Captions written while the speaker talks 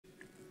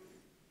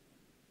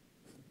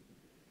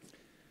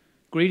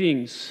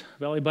Greetings,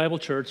 Valley Bible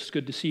Church. It's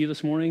good to see you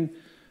this morning.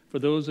 For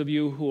those of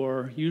you who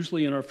are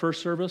usually in our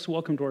first service,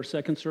 welcome to our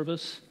second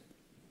service.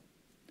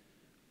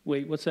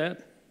 Wait, what's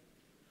that?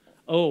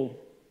 Oh,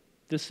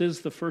 this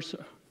is the first.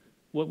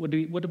 What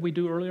did we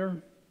do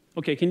earlier?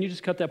 Okay, can you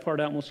just cut that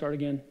part out and we'll start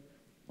again?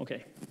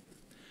 Okay.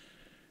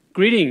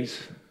 Greetings,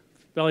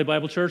 Valley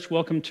Bible Church.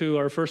 Welcome to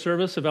our first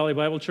service of Valley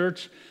Bible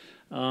Church.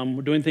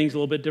 We're doing things a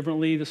little bit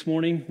differently this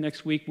morning.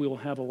 Next week we will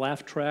have a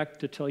laugh track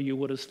to tell you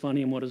what is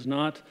funny and what is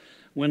not,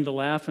 when to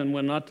laugh and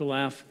when not to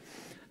laugh.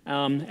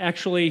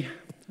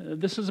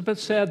 This is a bit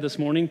sad this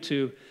morning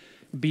to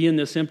be in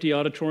this empty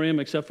auditorium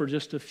except for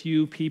just a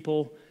few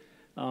people.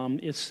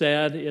 It's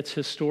sad, it's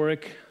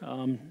historic.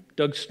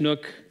 Doug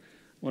Snook,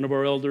 one of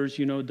our elders,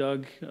 you know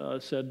Doug,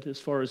 said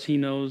as far as he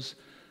knows,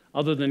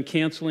 other than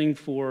canceling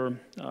for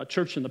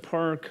church in the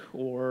park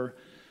or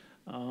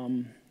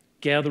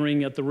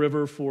gathering at the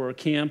river for a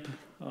camp,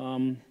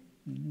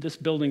 this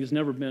building has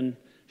never been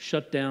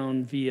shut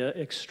down via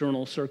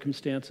external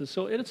circumstances.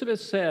 So it's a bit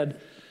sad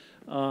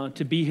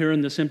to be here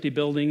in this empty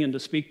building and to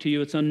speak to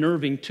you. It's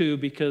unnerving too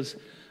because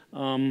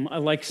I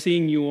like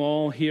seeing you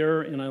all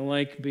here and I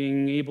like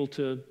being able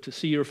to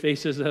see your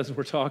faces as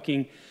we're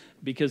talking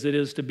because it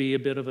is to be a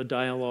bit of a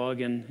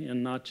dialogue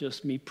and not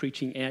just me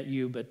preaching at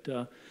you,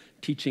 but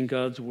teaching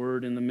God's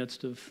word in the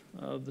midst of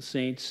the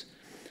saints.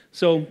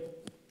 So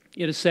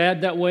it is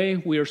sad that way.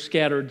 We are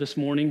scattered this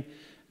morning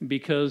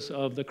because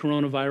of the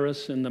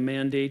coronavirus and the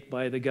mandate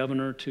by the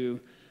governor to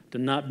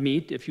not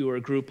meet if you are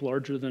a group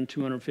larger than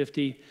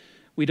 250.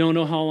 We don't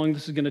know how long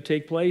this is going to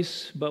take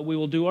place, but we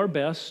will do our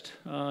best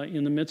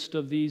in the midst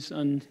of these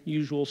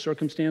unusual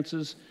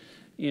circumstances,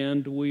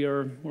 and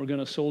we're going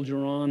to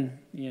soldier on,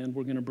 and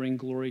we're going to bring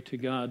glory to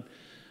God.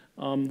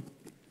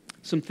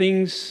 Some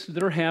things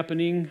that are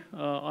happening,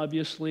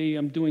 obviously,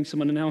 I'm doing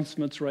some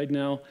announcements right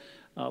now.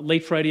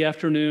 Late Friday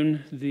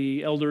afternoon,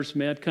 the elders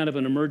met, kind of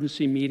an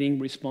emergency meeting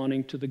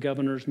responding to the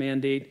governor's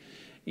mandate.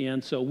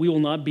 And so we will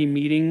not be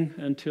meeting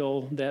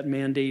until that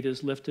mandate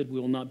is lifted. We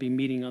will not be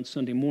meeting on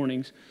Sunday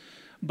mornings.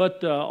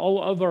 But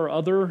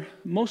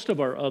most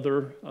of our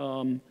other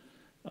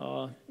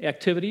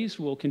activities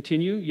will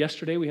continue.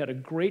 Yesterday we had a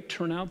great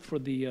turnout for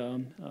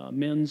the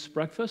men's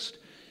breakfast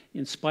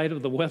in spite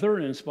of the weather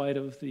and in spite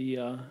of the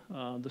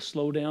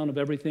slowdown of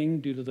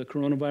everything due to the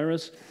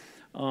coronavirus.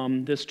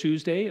 This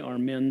Tuesday, our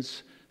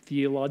men's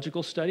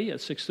theological study at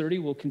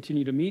 6:30 will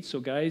continue to meet. So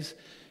guys,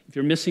 if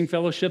you're missing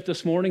fellowship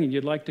this morning and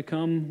you'd like to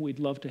come, we'd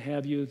love to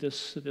have you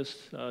this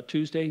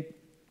Tuesday.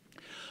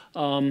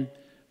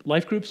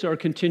 Life groups are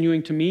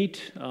continuing to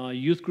meet.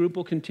 Youth group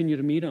will continue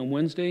to meet on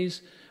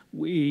Wednesdays.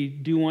 We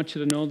do want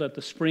you to know that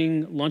the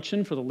spring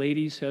luncheon for the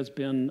ladies has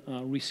been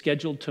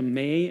rescheduled to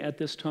May at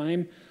this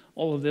time.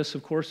 All of this,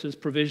 of course, is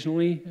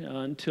provisionally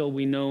until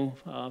we know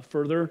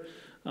further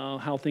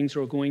how things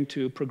are going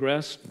to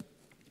progress.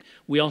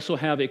 We also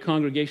have a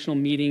congregational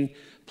meeting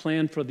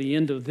planned for the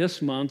end of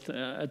this month.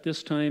 At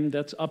this time,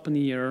 that's up in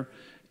the air.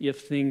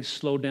 If things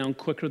slow down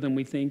quicker than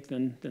we think,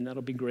 then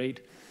that'll be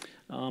great.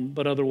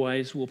 But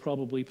otherwise, we'll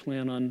probably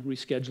plan on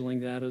rescheduling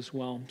that as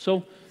well.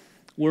 So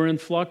we're in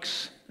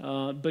flux,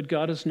 but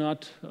God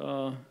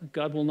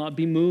will not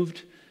be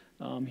moved.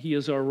 He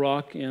is our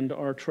rock, and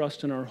our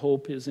trust and our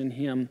hope is in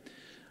Him.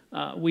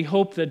 We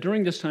hope that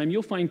during this time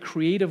you'll find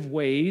creative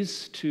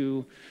ways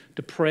to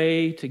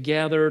pray, to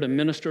gather, to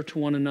minister to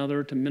one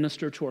another, to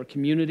minister to our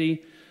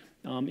community.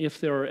 If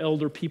there are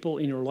elder people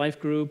in your life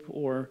group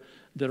or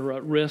that are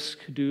at risk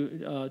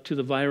due to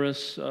the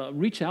virus,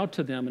 reach out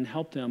to them and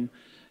help them.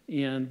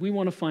 And we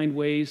want to find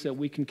ways that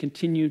we can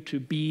continue to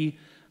be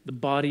the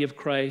body of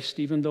Christ,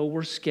 even though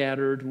we're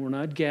scattered, we're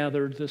not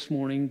gathered this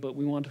morning, but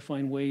we want to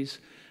find ways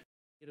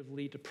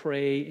creatively to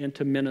pray and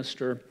to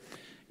minister.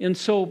 And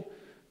so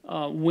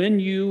when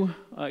you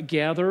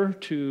gather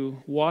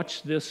to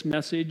watch this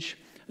message,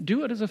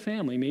 do it as a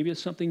family. Maybe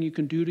it's something you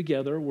can do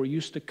together. We're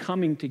used to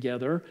coming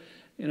together,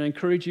 and I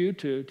encourage you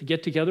to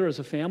get together as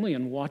a family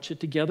and watch it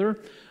together.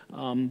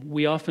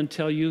 We often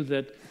tell you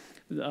that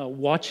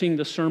watching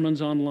the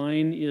sermons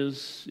online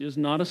is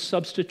not a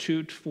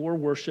substitute for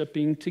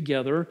worshiping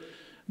together,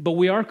 but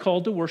we are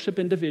called to worship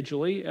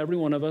individually. Every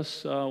one of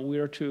us, we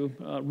are to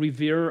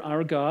revere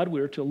our God. We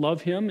are to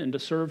love Him and to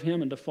serve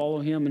Him and to follow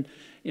Him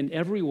in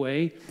every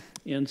way.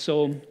 And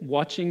so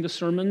watching the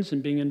sermons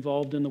and being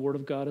involved in the Word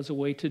of God is a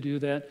way to do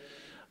that.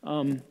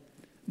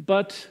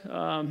 But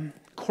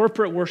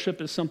corporate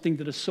worship is something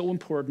that is so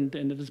important,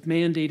 and it is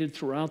mandated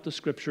throughout the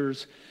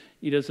Scriptures.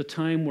 It is a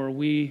time where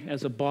we,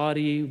 as a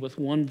body, with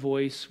one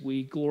voice,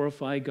 we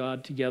glorify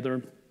God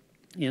together.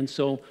 And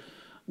so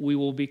we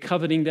will be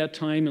coveting that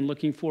time and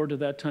looking forward to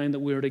that time that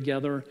we are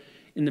together.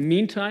 In the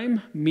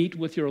meantime, meet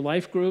with your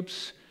life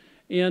groups,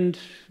 and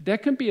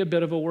that can be a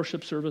bit of a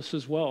worship service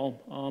as well.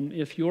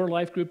 If your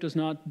life group does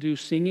not do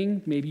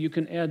singing, maybe you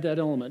can add that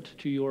element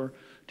to your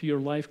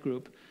life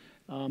group.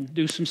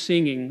 Do some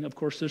singing. Of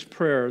course, there's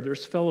prayer,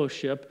 there's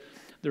fellowship,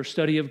 there's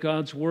study of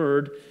God's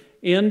Word,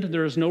 and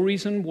there is no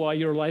reason why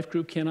your life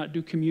group cannot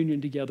do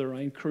communion together.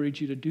 I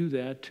encourage you to do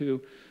that, to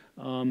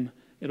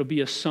It'll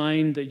be a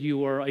sign that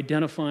you are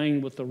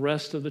identifying with the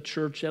rest of the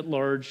church at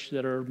large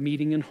that are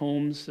meeting in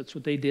homes. That's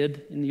what they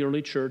did in the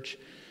early church.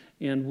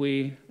 And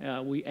we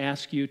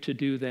ask you to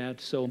do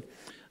that. So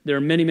there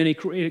are many, many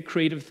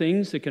creative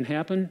things that can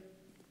happen.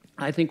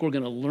 I think we're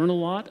going to learn a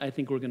lot. I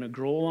think we're going to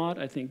grow a lot.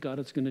 I think God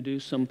is going to do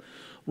some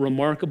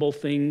remarkable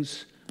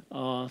things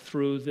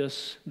through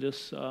this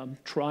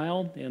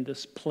trial and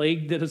this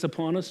plague that is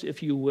upon us,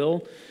 if you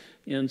will.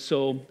 And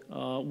so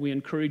we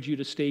encourage you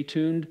to stay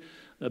tuned.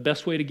 The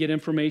best way to get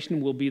information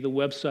will be the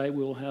website.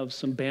 We'll have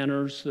some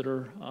banners that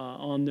are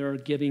on there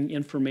giving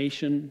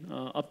information,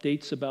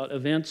 updates about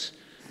events.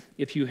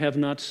 If you have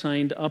not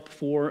signed up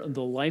for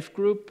the life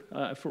group,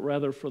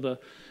 for the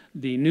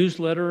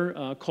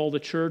newsletter, call the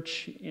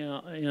church,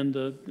 and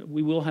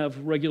we will have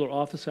regular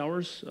office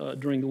hours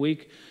during the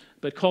week.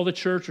 But call the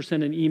church or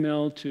send an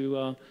email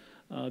to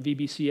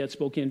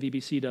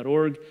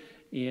vbc@spokanevbc.org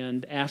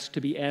and ask to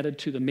be added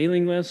to the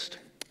mailing list.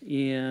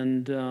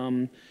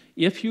 And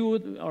if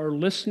you are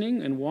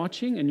listening and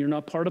watching and you're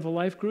not part of a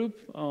life group,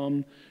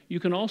 you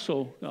can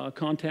also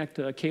contact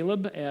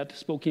Caleb at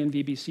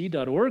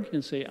SpokaneVBC.org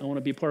and say, I want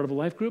to be part of a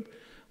life group.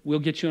 We'll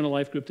get you in a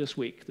life group this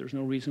week. There's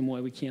no reason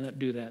why we cannot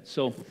do that.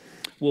 So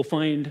we'll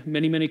find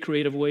many, many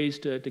creative ways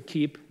to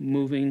keep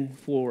moving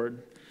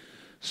forward.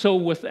 So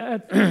with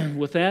that,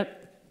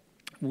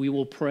 we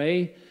will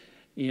pray.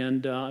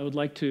 And I would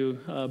like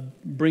to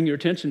bring your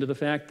attention to the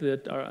fact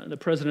that the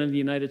President of the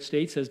United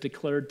States has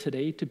declared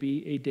today to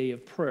be a day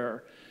of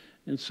prayer.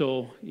 And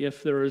so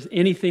if there is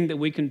anything that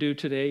we can do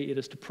today, it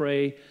is to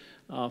pray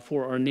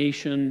for our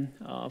nation,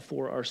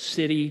 for our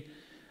city,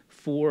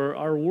 for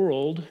our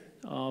world,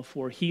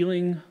 for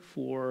healing,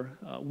 for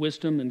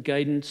wisdom and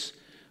guidance,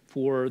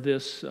 for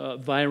this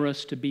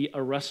virus to be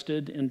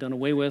arrested and done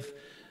away with,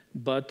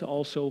 but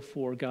also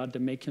for God to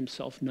make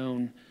himself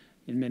known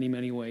in many,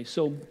 many ways.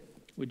 So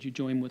would you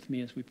join with me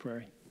as we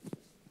pray?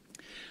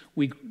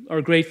 We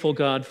are grateful,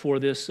 God, for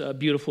this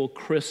beautiful,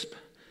 crisp,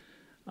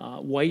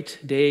 white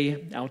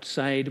day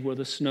outside where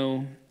the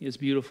snow is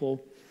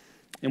beautiful.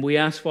 And we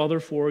ask, Father,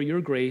 for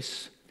your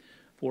grace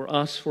for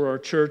us, for our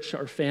church,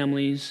 our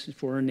families,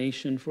 for our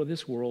nation, for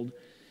this world,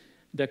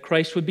 that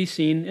Christ would be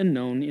seen and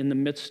known in the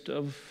midst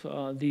of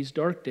these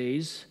dark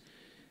days,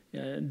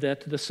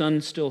 that the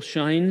sun still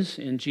shines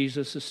and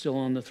Jesus is still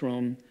on the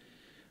throne.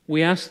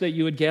 We ask that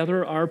you would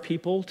gather our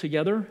people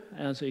together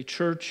as a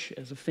church,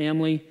 as a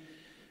family,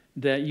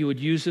 that you would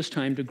use this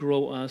time to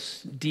grow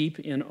us deep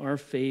in our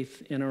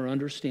faith, in our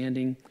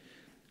understanding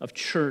of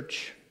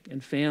church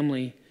and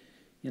family,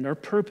 in our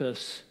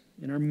purpose,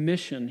 in our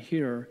mission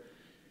here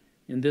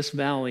in this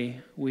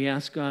valley. We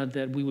ask, God,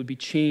 that we would be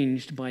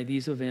changed by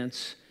these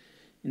events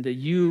and that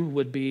you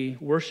would be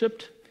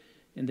worshiped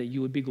and that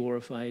you would be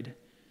glorified.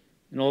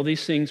 And all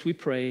these things we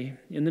pray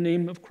in the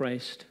name of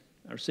Christ,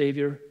 our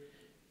Savior.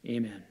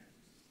 Amen.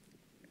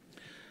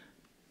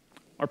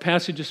 Our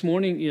passage this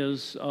morning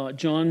is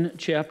John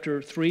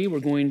chapter 3. We're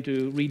going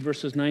to read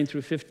verses 9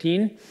 through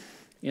 15.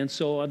 And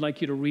so I'd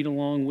like you to read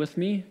along with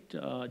me,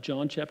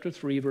 John chapter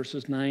 3,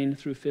 verses 9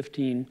 through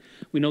 15.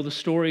 We know the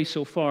story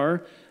so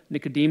far.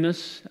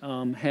 Nicodemus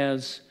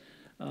has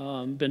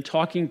been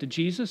talking to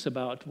Jesus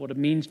about what it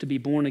means to be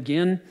born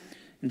again.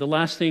 And the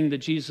last thing that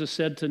Jesus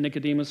said to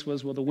Nicodemus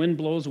was, well, the wind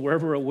blows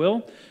wherever it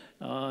will.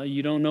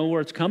 You don't know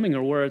where it's coming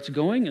or where it's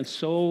going. And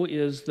so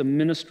is the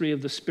ministry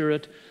of the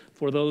Spirit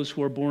for those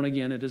who are born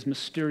again. It is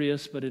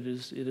mysterious, but it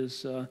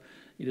is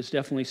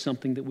definitely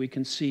something that we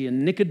can see.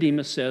 And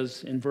Nicodemus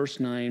says in verse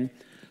 9,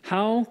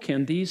 "How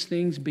can these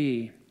things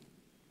be?"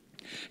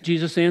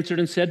 Jesus answered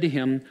and said to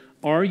him,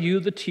 "Are you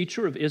the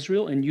teacher of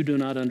Israel, and you do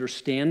not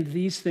understand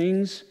these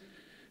things?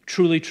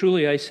 Truly,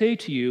 truly, I say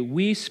to you,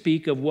 we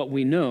speak of what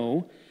we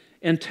know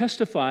and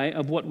testify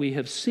of what we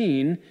have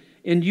seen,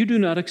 and you do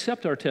not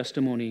accept our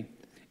testimony.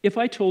 If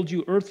I told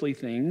you earthly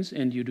things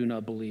and you do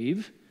not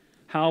believe,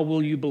 how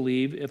will you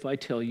believe if I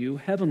tell you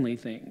heavenly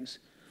things?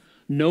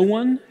 No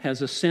one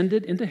has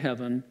ascended into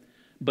heaven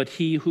but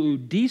he who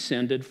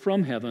descended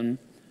from heaven,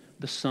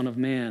 the Son of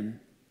Man.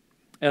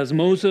 As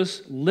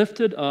Moses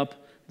lifted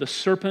up the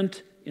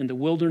serpent in the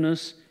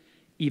wilderness,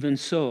 even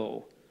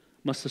so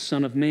must the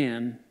Son of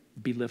Man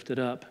be lifted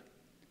up,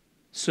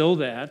 so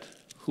that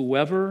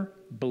whoever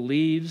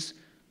believes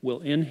will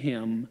in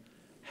him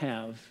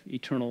have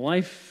eternal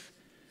life."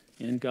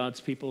 And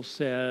God's people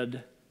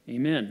said,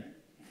 amen.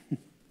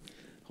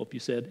 Hope you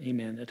said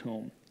amen at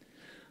home.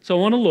 So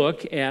I want to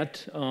look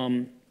at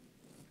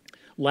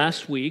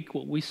last week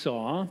what we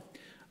saw.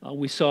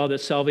 We saw that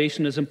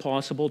salvation is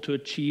impossible to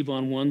achieve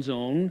on one's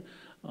own.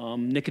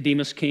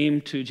 Nicodemus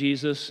came to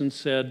Jesus and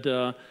said,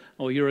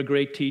 oh, you're a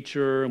great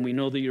teacher, and we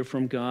know that you're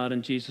from God.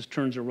 And Jesus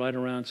turns it right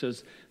around and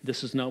says,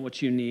 this is not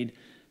what you need,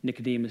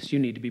 Nicodemus. You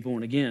need to be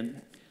born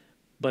again.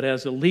 But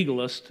as a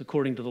legalist,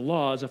 according to the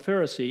law, as a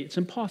Pharisee, it's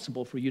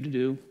impossible for you to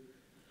do.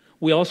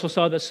 We also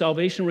saw that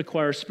salvation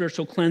requires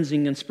spiritual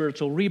cleansing and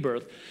spiritual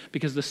rebirth,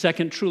 because the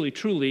second truly,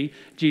 truly,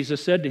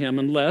 Jesus said to him,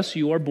 unless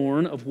you are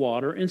born of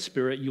water and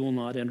spirit, you will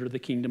not enter the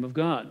kingdom of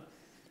God.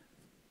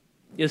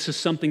 This is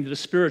something that is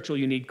spiritual.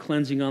 You need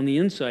cleansing on the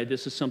inside.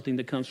 This is something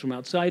that comes from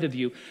outside of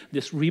you.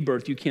 This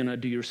rebirth you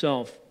cannot do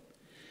yourself.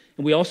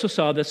 And we also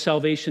saw that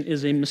salvation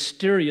is a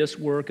mysterious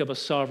work of a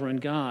sovereign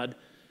God.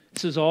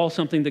 This is all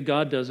something that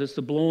God does. It's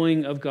the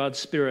blowing of God's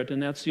Spirit,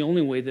 and that's the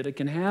only way that it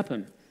can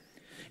happen.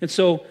 And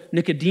so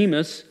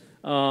Nicodemus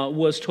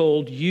was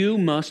told, you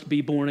must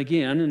be born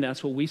again, and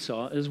that's what we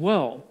saw as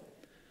well.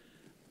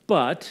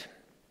 But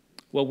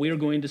what we are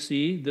going to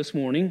see this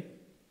morning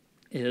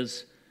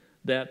is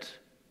that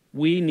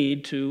we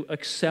need to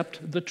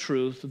accept the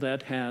truth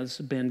that has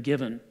been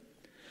given.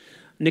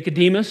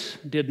 Nicodemus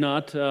did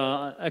not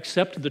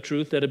accept the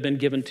truth that had been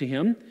given to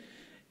him.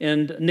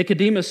 And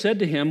Nicodemus said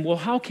to him, well,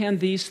 how can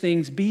these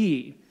things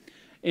be?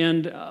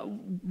 And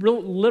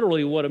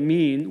literally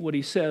what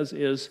he says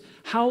is,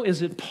 how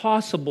is it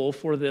possible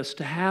for this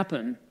to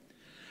happen?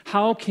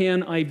 How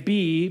can I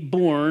be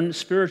born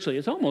spiritually?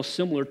 It's almost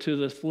similar to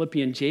the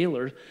Philippian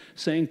jailer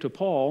saying to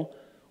Paul,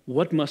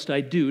 what must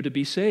I do to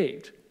be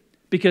saved?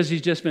 Because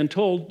he's just been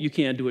told you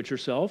can't do it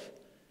yourself.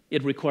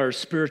 It requires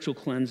spiritual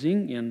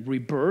cleansing and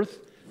rebirth,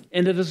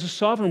 and it is a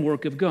sovereign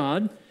work of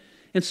God.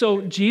 And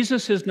so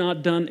Jesus is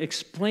not done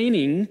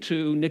explaining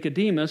to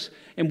Nicodemus,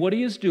 and what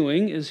he is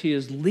doing is he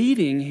is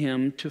leading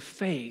him to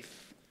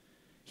faith.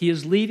 He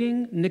is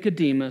leading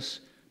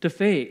Nicodemus to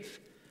faith.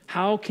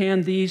 How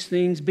can these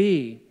things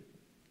be?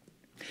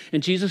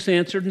 And Jesus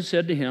answered and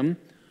said to him,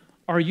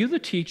 are you the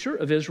teacher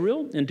of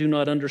Israel and do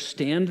not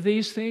understand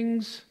these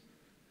things?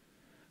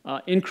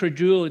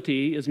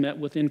 Incredulity is met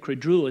with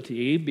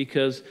incredulity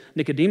because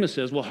Nicodemus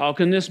says, well, how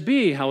can this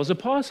be? How is it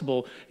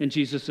possible? And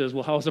Jesus says,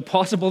 well, how is it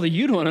possible that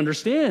you don't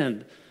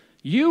understand?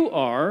 You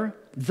are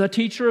the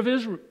teacher of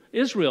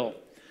Israel.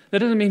 That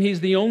doesn't mean he's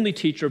the only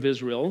teacher of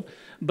Israel,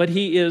 but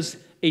he is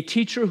a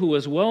teacher who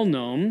is well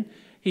known.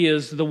 He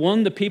is the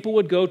one that people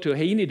would go to.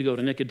 Hey, you need to go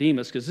to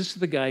Nicodemus because this is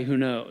the guy who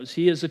knows.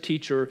 He is a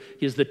teacher.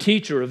 He is the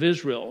teacher of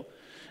Israel.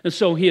 And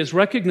so he is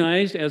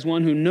recognized as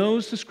one who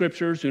knows the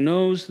scriptures, who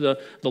knows the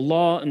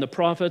law and the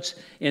prophets,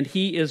 and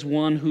he is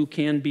one who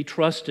can be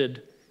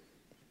trusted.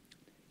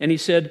 And he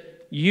said,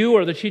 you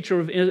are the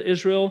teacher of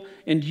Israel,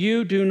 and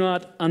you do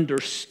not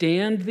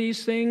understand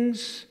these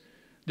things.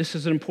 This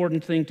is an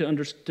important thing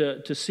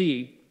to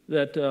see,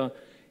 that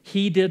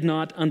he did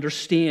not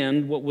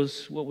understand what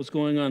was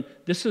going on.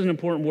 This is an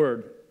important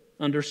word,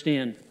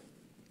 understand.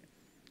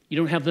 You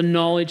don't have the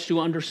knowledge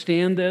to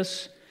understand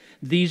this.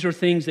 These are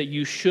things that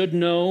you should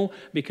know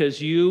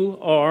because you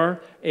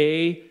are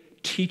a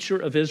teacher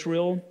of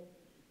Israel.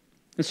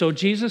 And so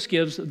Jesus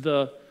gives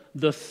the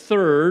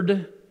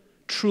third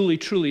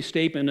truly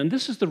statement, and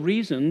this is the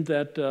reason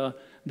that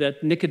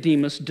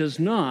Nicodemus does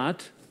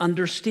not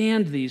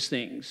understand these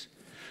things.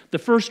 The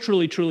first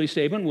truly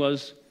statement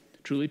was,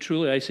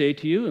 truly I say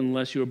to you,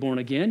 unless you are born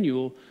again,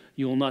 you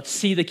will not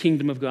see the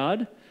kingdom of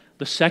God.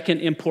 The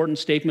second important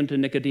statement to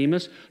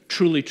Nicodemus,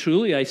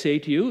 truly I say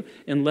to you,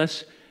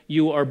 unless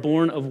you are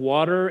born of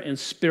water and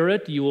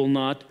spirit, you will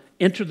not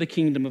enter the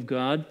kingdom of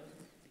God.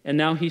 And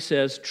now he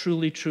says,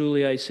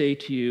 truly I say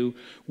to you,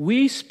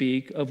 we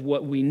speak of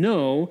what we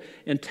know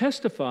and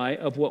testify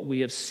of what we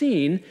have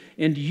seen,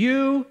 and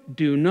you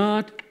do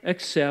not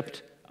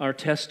accept our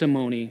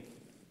testimony.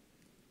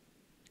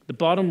 The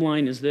bottom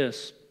line is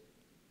this: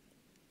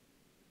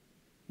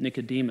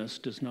 Nicodemus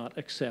does not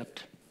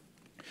accept.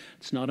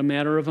 It's not a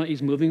matter of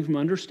he's moving from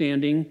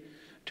understanding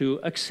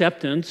to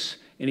acceptance,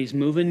 and he's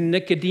moving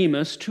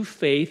Nicodemus to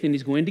faith, and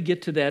he's going to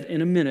get to that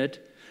in a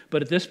minute.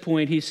 But at this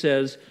point, he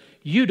says,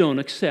 you don't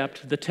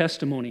accept the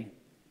testimony.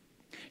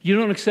 You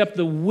don't accept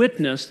the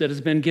witness that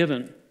has been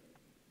given.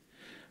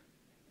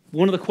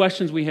 One of the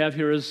questions we have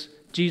here is,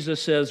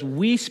 Jesus says,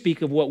 we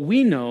speak of what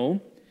we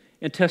know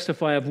and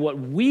testify of what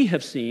we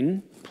have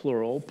seen,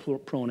 plural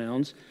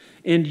pronouns,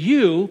 and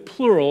you,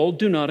 plural,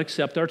 do not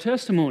accept our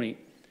testimony.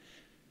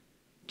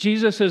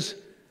 Jesus is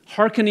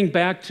hearkening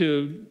back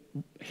to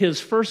his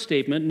first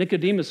statement,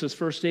 Nicodemus'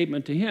 first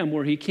statement to him,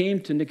 where he came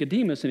to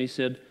Nicodemus and he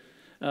said,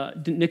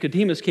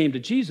 Nicodemus came to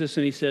Jesus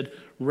and he said,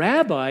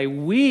 Rabbi,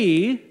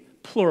 we,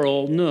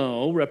 plural,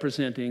 know,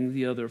 representing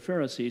the other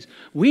Pharisees,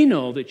 we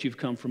know that you've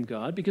come from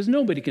God because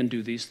nobody can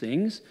do these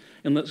things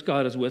unless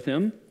God is with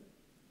him.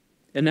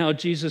 And now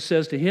Jesus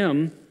says to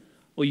him,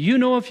 well, you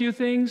know a few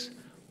things,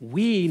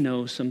 we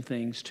know some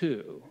things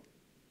too.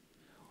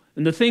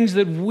 And the things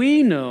that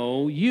we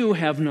know, you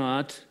have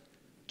not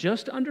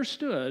just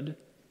understood,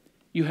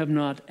 you have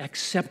not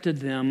accepted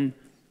them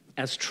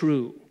as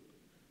true.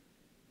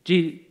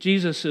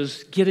 Jesus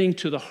is getting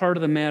to the heart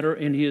of the matter,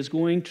 and he is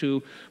going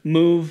to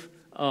move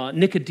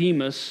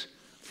Nicodemus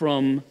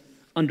from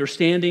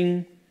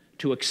understanding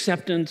to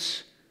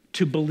acceptance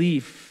to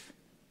belief.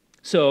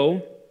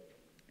 So,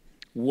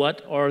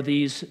 what are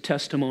these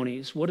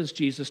testimonies? What is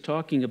Jesus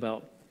talking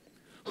about?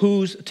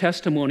 Whose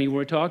testimony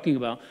we're talking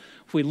about?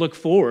 If we look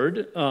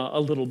forward a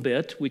little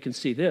bit, we can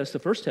see this. The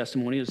first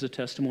testimony is the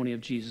testimony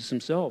of Jesus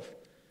himself.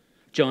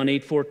 John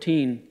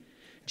 8:14.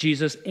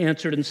 Jesus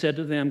answered and said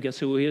to them, guess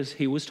who he is?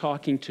 He was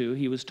talking to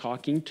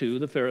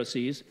the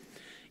Pharisees.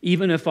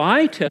 Even if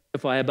I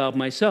testify about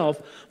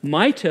myself,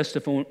 my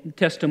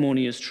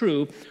testimony is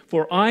true,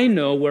 for I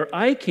know where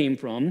I came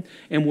from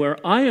and where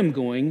I am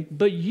going,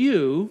 but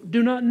you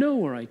do not know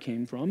where I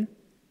came from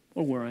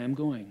or where I am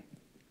going.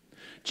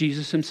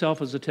 Jesus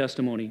himself is a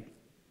testimony.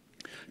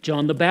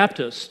 John the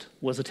Baptist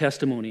was a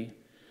testimony.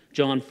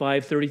 John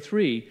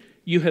 5:33,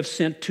 you have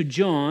sent to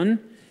John,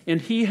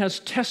 and he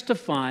has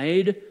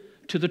testified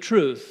to the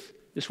truth.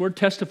 This word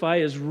testify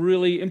is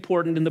really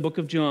important in the book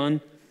of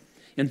John.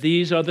 And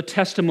these are the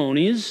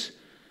testimonies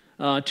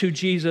to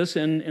Jesus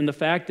and the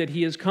fact that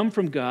he has come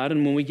from God.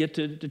 And when we get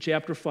to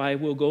chapter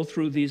 5, we'll go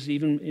through these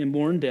even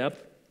more in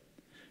depth.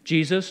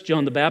 Jesus,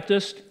 John the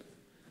Baptist,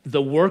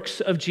 the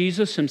works of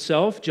Jesus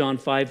himself, John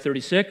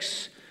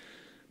 5:36.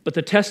 But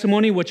the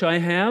testimony which I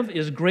have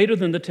is greater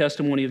than the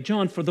testimony of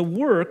John, for the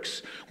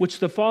works which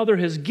the Father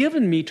has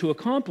given me to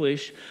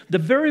accomplish, the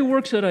very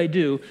works that I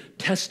do,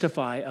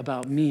 testify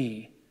about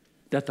me,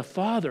 that the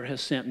Father has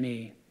sent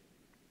me.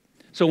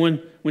 So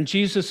when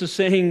Jesus is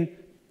saying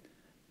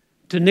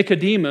to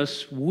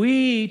Nicodemus,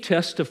 we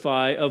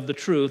testify of the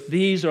truth,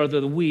 these are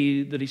the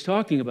we that he's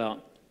talking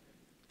about.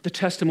 The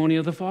testimony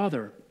of the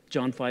Father,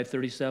 John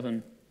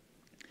 5:37.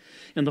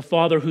 And the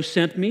Father who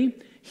sent me,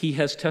 he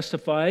has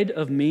testified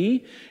of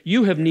me.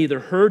 You have neither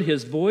heard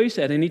his voice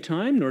at any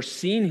time nor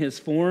seen his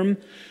form.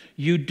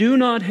 You do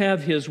not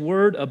have his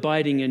word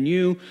abiding in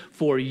you,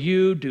 for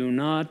you do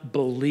not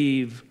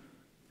believe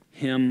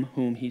him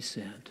whom he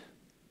sent.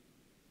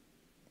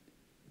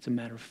 It's a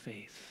matter of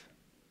faith.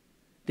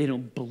 They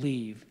don't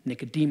believe.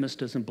 Nicodemus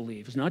doesn't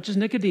believe. It's not just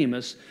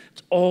Nicodemus,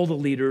 it's all the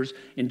leaders,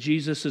 and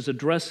Jesus is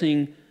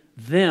addressing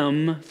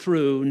them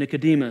through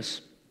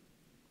Nicodemus.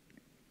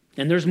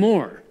 And there's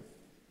more.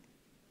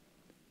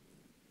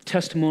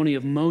 Testimony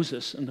of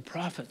Moses and the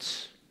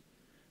prophets.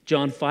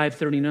 John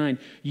 5:39.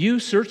 You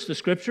search the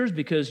scriptures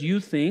because you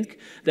think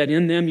that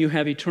in them you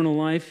have eternal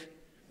life.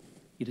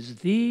 It is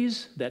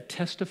these that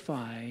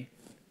testify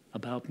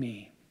about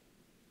me.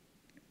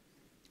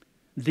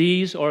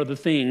 These are the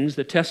things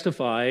that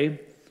testify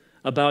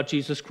about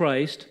Jesus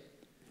Christ.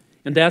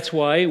 And that's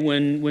why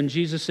when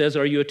Jesus says,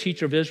 are you a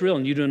teacher of Israel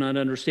and you do not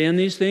understand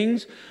these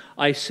things?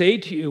 I say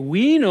to you,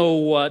 we know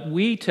what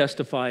we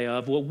testify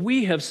of, what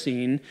we have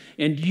seen,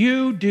 and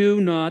you do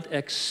not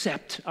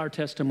accept our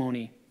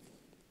testimony.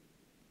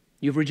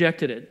 You've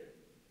rejected it.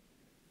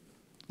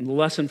 And the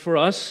lesson for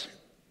us,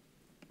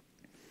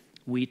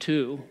 we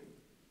too,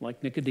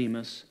 like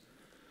Nicodemus,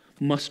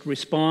 must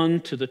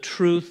respond to the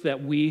truth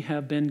that we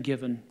have been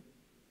given.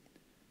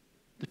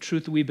 The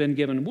truth that we've been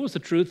given. What was the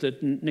truth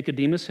that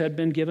Nicodemus had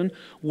been given?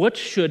 What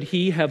should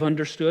he have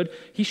understood?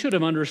 He should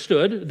have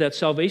understood that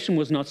salvation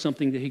was not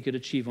something that he could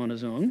achieve on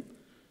his own.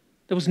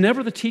 That was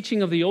never the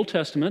teaching of the Old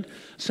Testament.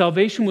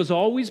 Salvation was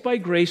always by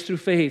grace through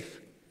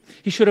faith.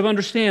 He should have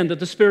understood that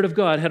the Spirit of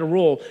God had a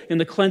role in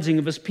the cleansing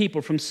of his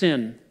people from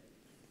sin.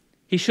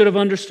 He should have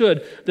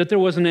understood that there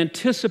was an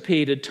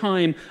anticipated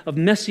time of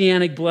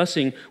messianic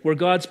blessing where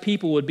God's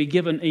people would be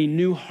given a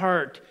new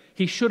heart.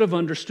 He should have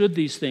understood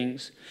these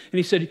things. And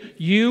he said,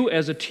 you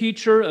as a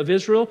teacher of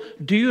Israel,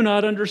 do you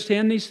not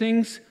understand these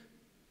things?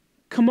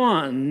 Come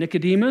on,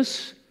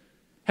 Nicodemus.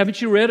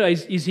 Haven't you read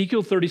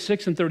Ezekiel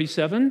 36 and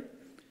 37?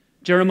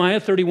 Jeremiah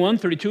 31,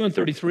 32, and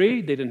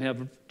 33. They didn't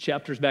have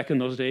chapters back in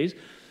those days.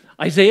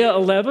 Isaiah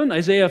 11,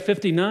 Isaiah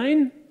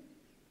 59.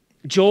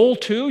 Joel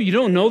 2, you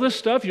don't know this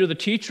stuff. You're the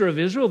teacher of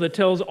Israel that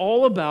tells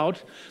all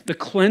about the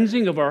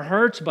cleansing of our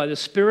hearts by the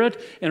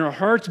Spirit and our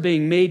hearts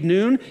being made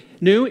new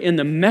in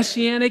the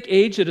messianic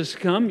age that has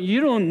come.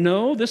 You don't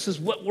know. This is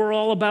what we're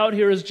all about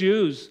here as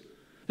Jews.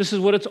 This is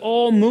what it's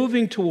all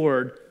moving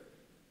toward.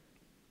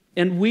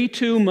 And we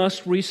too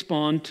must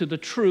respond to the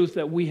truth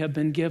that we have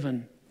been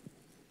given.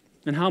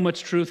 And how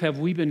much truth have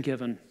we been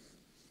given?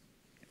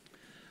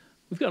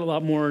 We've got a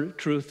lot more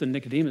truth than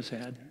Nicodemus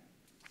had.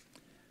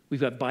 We've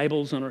got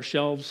Bibles on our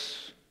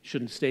shelves. It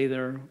shouldn't stay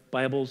there.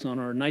 Bibles on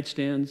our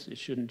nightstands. It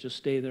shouldn't just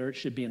stay there. It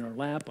should be in our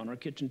lap, on our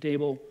kitchen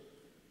table.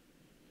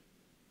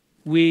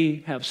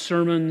 We have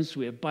sermons.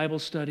 We have Bible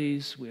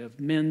studies. We have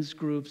men's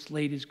groups,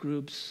 ladies'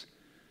 groups,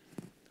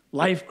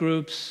 life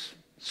groups,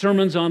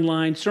 sermons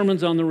online,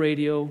 sermons on the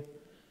radio.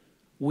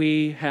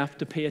 We have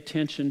to pay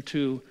attention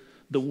to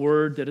the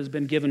word that has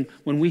been given.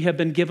 When we have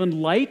been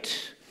given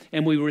light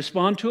and we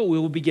respond to it, we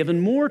will be given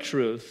more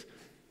truth.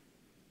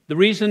 The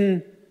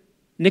reason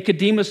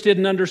Nicodemus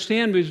didn't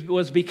understand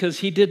was because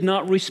he did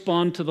not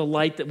respond to the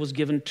light that was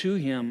given to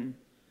him.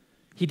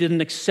 He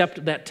didn't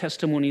accept that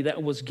testimony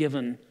that was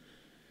given.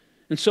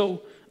 And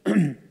so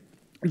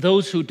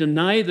those who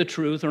deny the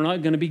truth are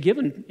not going to be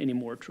given any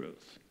more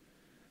truth.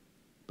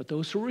 But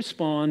those who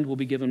respond will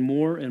be given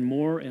more,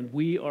 and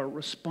we are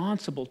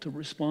responsible to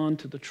respond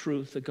to the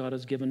truth that God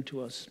has given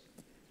to us.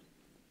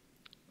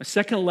 A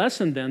second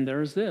lesson then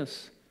there is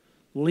this: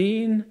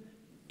 lean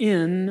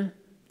in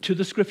to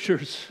the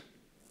Scriptures.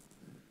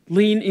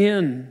 Lean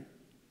in.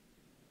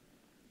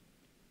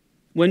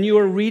 When you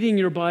are reading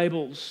your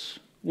Bibles,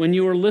 when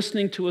you are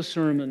listening to a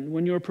sermon,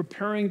 when you are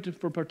preparing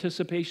for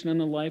participation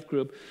in a life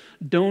group,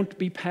 don't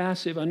be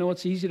passive. I know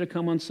it's easy to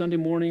come on Sunday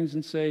mornings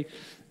and say,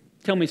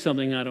 Tell me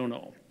something I don't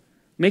know.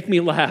 Make me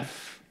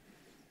laugh.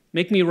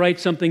 Make me write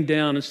something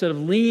down instead of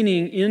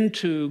leaning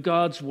into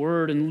God's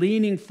word and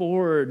leaning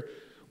forward,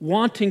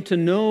 wanting to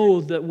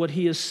know that what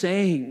he is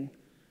saying.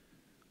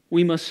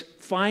 We must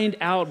find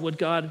out what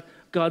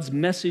God's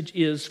message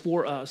is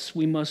for us.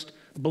 We must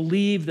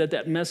believe that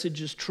that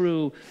message is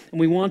true, and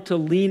we want to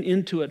lean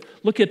into it.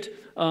 Look at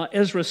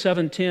Ezra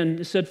 7:10.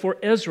 It said, "For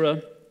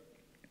Ezra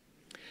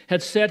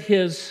had set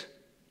his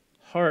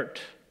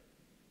heart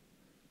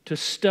to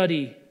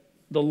study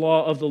the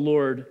law of the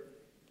Lord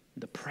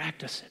and to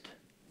practice it,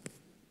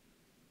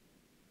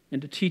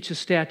 and to teach the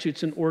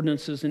statutes and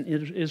ordinances in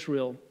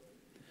Israel."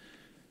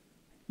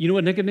 You know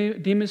what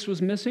Nicodemus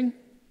was missing?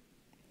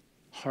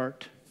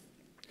 Heart.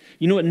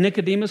 You know what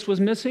Nicodemus was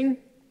missing?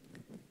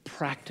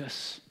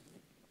 Practice.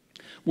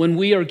 When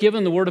we are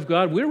given the Word of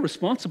God, we're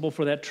responsible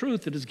for that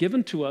truth that is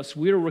given to us.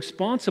 We are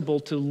responsible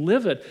to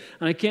live it.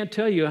 And I can't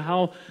tell you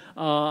how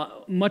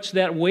much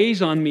that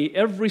weighs on me.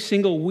 Every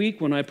single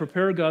week when I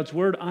prepare God's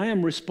Word, I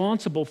am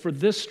responsible for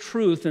this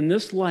truth and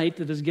this light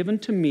that is given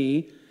to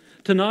me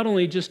to not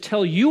only just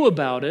tell you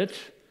about it,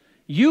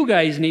 you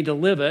guys need to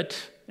live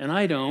it, and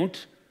I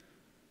don't.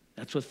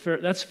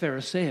 That's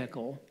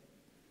Pharisaical.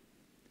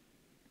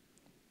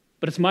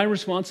 But it's my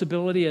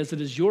responsibility, as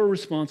it is your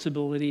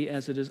responsibility,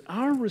 as it is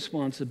our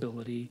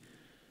responsibility,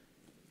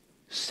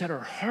 set our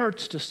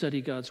hearts to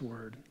study God's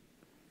word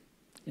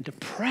and to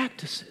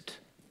practice it,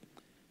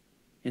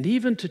 and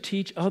even to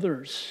teach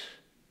others.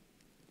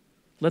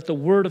 Let the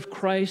word of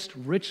Christ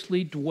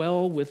richly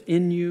dwell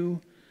within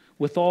you,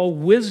 with all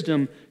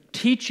wisdom,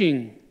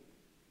 teaching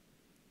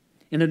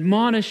and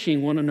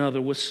admonishing one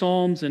another with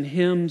psalms and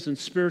hymns and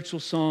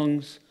spiritual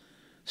songs,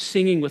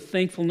 singing with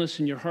thankfulness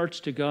in your hearts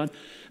to God.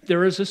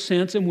 There is a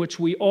sense in which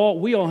we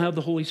all have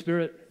the Holy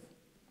Spirit.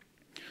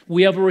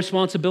 We have a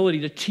responsibility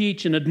to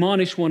teach and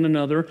admonish one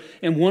another,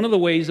 and one of the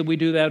ways that we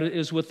do that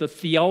is with the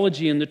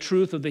theology and the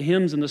truth of the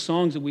hymns and the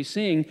songs that we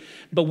sing.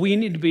 But we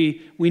need to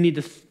mean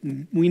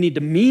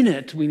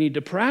it. We need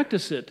to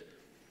practice it.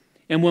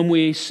 And when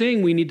we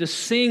sing, we need to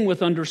sing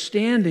with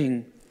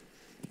understanding.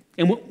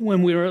 And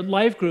when we are at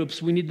life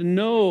groups, we need to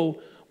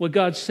know what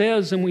God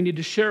says, and we need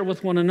to share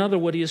with one another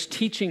what he is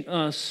teaching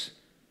us,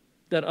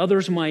 that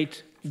others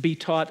might be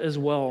taught as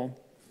well.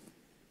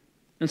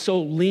 And so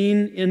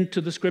lean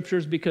into the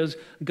scriptures, because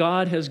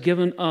God has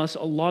given us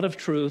a lot of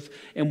truth,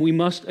 and we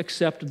must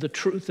accept the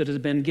truth that has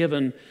been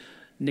given.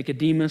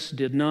 Nicodemus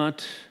did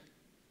not,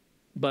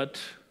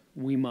 but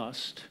we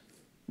must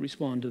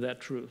respond to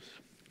that truth.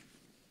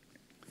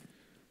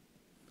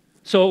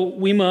 So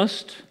we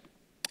must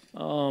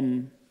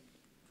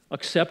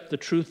accept the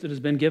truth that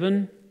has been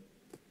given.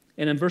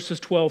 And in verses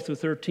 12 through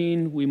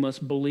 13, we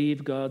must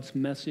believe God's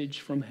message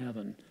from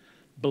heaven.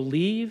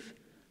 Believe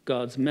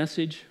God's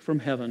message from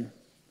heaven.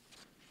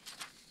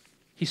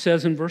 He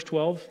says in verse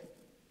 12,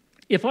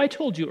 "If I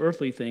told you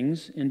earthly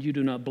things and you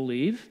do not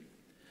believe,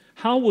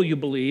 how will you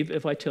believe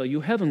if I tell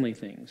you heavenly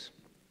things?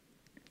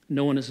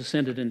 No one has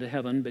ascended into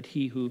heaven but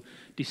he who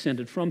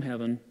descended from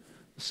heaven,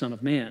 the Son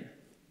of Man.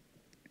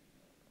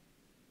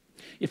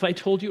 If I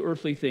told you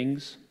earthly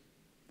things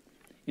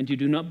and you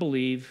do not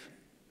believe,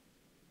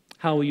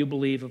 how will you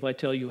believe if I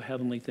tell you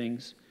heavenly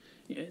things?"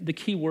 The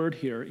key word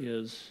here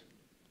is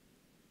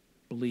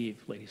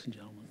believe, ladies and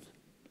gentlemen.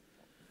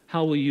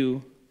 How will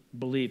you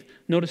believe?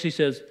 Notice he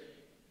says,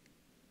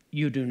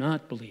 you do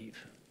not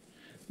believe.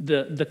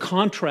 The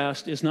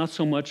contrast is not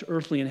so much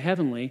earthly and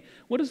heavenly.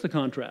 What is the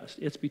contrast?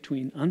 It's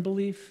between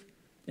unbelief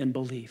and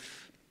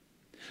belief.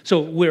 So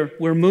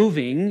we're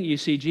moving, you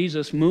see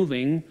Jesus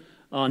moving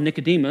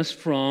Nicodemus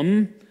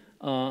from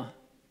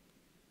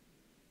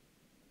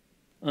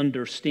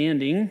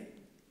understanding,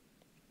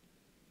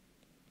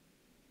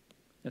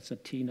 that's a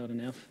T, not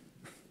an F,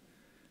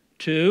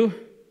 to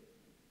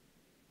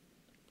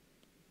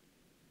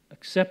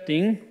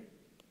accepting,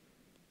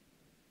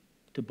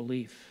 to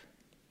belief.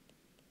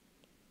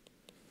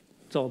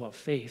 It's all about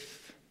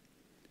faith.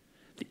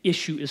 The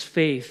issue is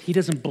faith. He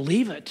doesn't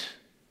believe it.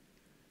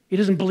 He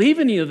doesn't believe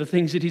any of the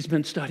things that he's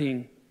been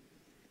studying.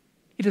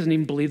 He doesn't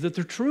even believe that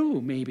they're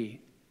true, maybe.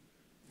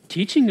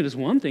 Teaching it is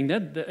one thing.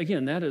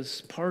 That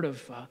is part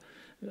of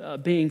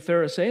being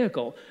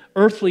Pharisaical.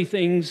 Earthly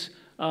things,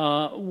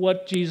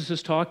 what Jesus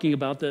is talking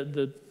about,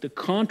 the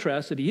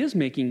contrast that he is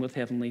making with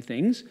heavenly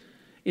things,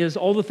 is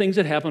all the things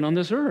that happen on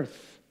this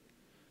earth.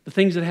 The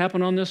things that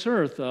happen on this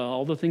earth,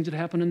 all the things that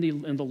happen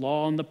in the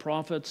law and the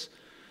prophets,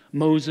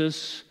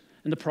 Moses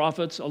and the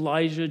prophets,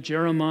 Elijah,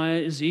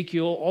 Jeremiah,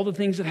 Ezekiel, all the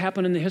things that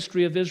happen in the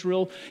history of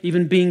Israel,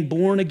 even being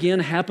born again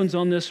happens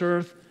on this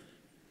earth.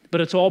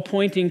 But it's all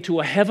pointing to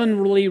a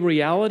heavenly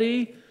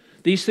reality.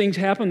 These things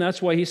happen.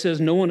 That's why he says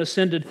no one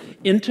ascended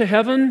into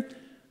heaven.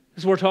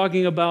 As we're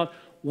talking about,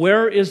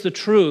 where is the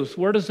truth?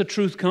 Where does the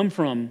truth come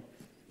from?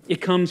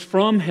 It comes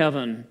from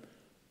heaven,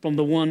 from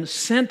the one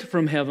sent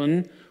from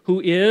heaven,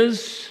 who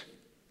is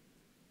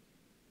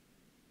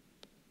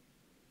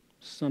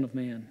Son of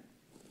Man.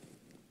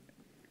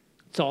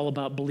 It's all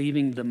about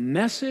believing the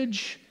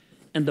message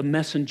and the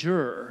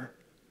messenger.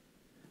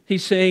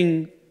 He's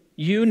saying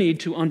you need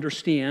to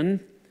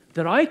understand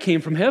that I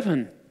came from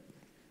heaven.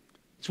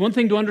 It's one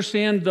thing to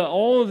understand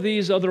all of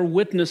these other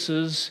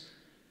witnesses,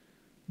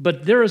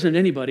 but there isn't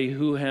anybody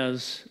who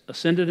has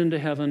ascended into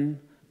heaven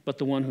but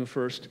the one who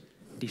first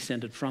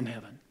descended from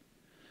heaven.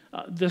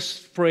 This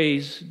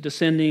phrase,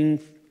 ascending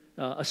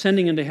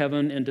into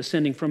heaven and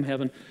descending from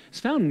heaven, is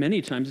found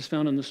many times. It's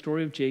found in the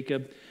story of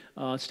Jacob.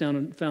 It's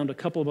found a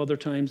couple of other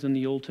times in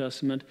the Old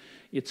Testament.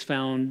 It's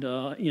found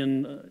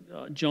in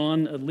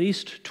John at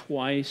least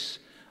twice.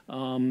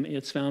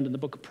 It's found in the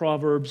book of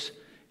Proverbs.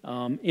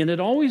 And it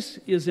always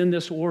is in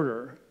this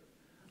order,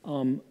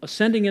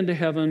 ascending into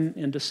heaven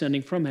and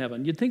descending from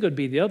heaven. You'd think it would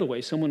be the other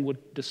way. Someone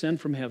would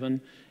descend from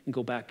heaven and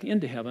go back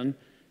into heaven.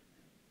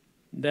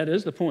 That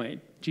is the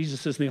point.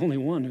 Jesus is the only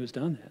one who's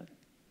done that.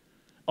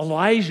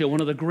 Elijah,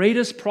 one of the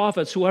greatest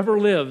prophets who ever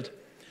lived,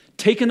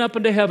 taken up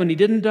into heaven. He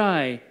didn't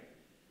die.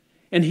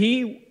 And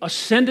he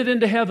ascended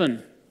into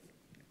heaven.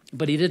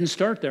 But he didn't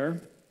start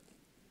there.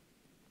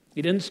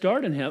 He didn't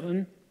start in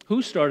heaven.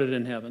 Who started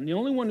in heaven? The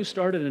only one who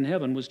started in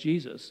heaven was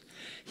Jesus.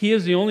 He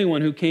is the only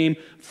one who came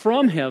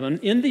from heaven.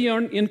 In the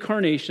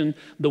incarnation,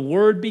 the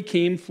Word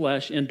became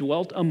flesh and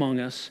dwelt among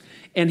us.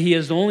 And he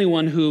is the only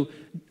one who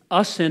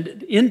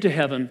ascended into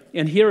heaven.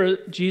 And here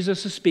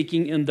Jesus is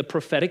speaking in the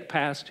prophetic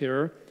past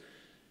here.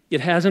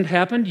 It hasn't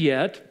happened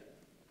yet,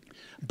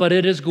 but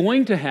it is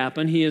going to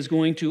happen. He is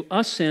going to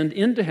ascend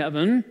into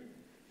heaven.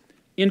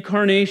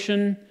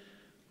 Incarnation,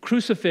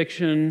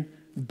 crucifixion,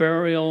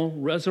 burial,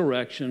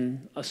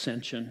 resurrection,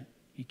 ascension.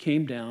 He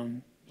came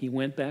down. He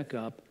went back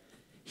up.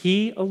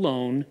 He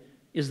alone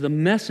is the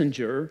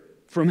messenger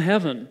from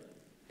heaven.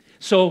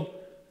 So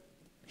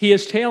he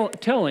is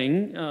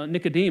telling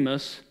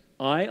Nicodemus,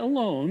 I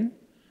alone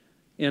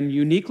am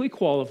uniquely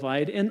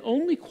qualified and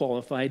only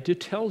qualified to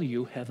tell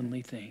you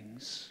heavenly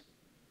things.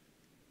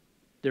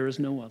 There is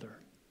no other.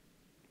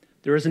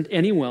 There isn't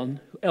anyone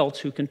else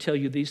who can tell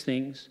you these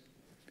things.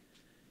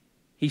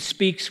 He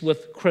speaks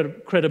with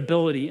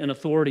credibility and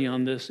authority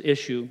on this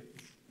issue.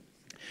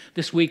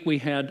 This week we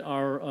had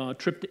our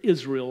trip to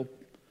Israel.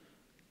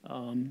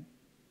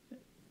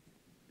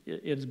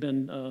 It has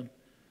been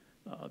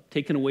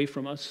taken away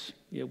from us.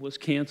 It was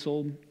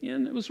canceled,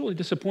 and it was really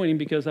disappointing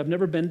because I've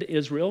never been to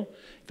Israel.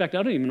 In fact,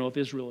 I don't even know if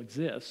Israel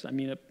exists. I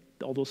mean,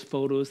 all those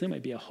photos, they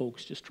might be a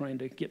hoax just trying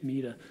to get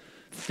me to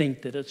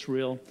think that it's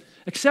real.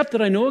 Except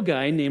that I know a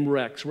guy named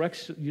Rex.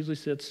 Rex usually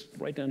sits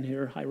right down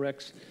here. Hi,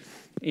 Rex.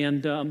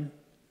 And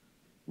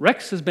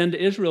Rex has been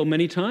to Israel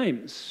many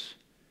times.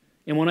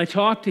 And when I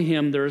talk to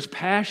him, there's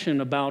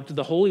passion about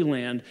the Holy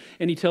Land.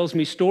 And he tells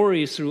me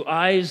stories through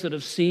eyes that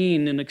have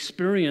seen and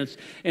experienced.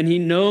 And he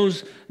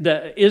knows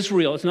that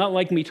Israel, it's not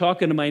like me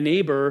talking to my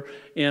neighbor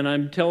and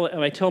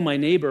I tell my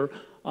neighbor,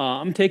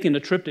 I'm taking a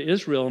trip to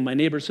Israel. And my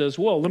neighbor says,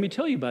 well, let me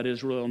tell you about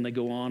Israel. And they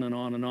go on and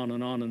on and on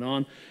and on and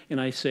on. And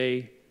I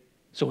say,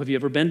 so have you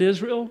ever been to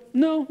Israel?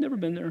 No, never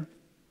been there.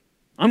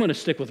 I'm going to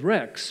stick with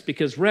Rex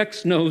because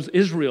Rex knows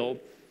Israel.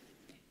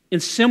 In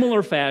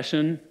similar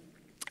fashion,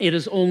 it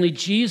is only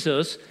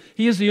Jesus.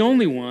 He is the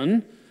only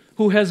one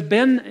who has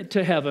been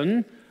to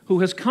heaven, who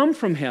has come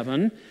from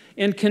heaven,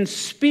 and can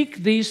speak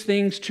these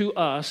things to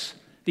us,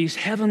 these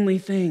heavenly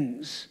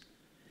things.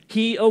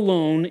 He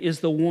alone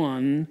is the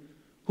one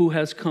who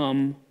has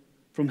come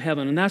from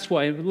heaven. And that's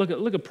why,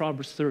 look at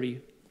Proverbs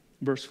 30,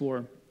 verse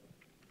 4.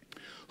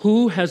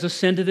 Who has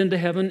ascended into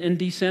heaven and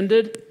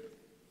descended?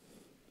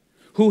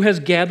 Who has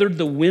gathered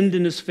the wind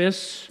in his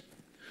fists?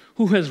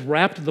 Who has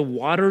wrapped the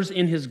waters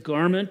in his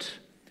garment?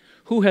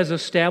 Who has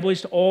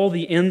established all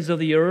the ends of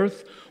the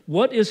earth?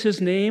 What is his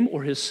name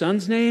or his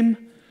son's name?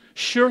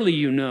 Surely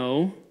you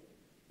know,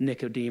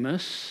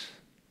 Nicodemus,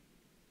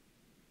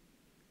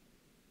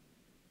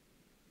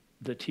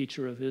 the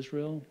teacher of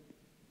Israel.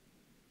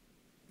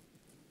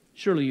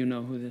 Surely you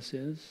know who this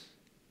is.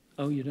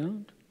 Oh, you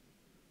don't?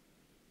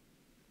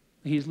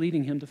 He's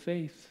leading him to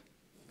faith.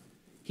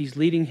 He's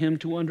leading him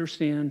to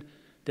understand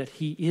that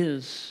he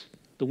is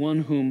the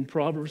one whom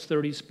Proverbs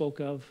 30 spoke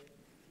of.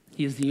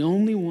 He is the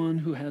only one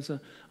who has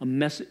a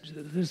message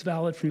that is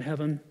valid from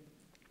heaven.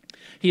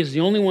 He is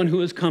the only one who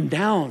has come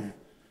down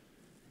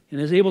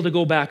and is able to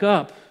go back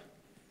up.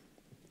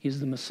 He's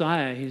the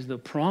Messiah. He's the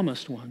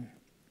promised one.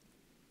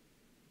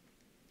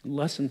 A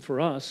lesson for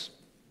us.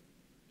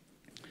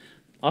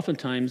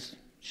 Oftentimes,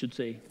 should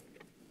say,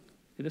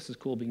 hey, this is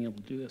cool being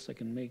able to do this. I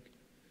can make,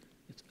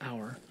 it's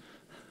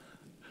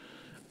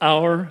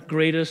our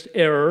greatest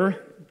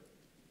error.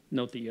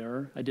 Note the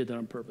error. I did that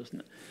on purpose.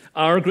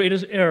 Our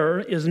greatest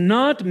error is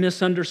not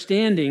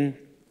misunderstanding,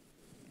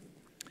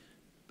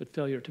 but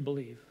failure to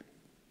believe.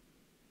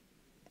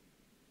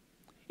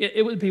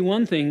 It would be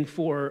one thing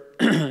for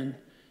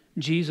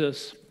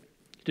Jesus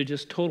to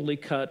just totally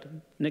cut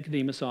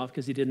Nicodemus off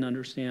because he didn't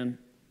understand.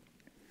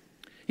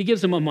 He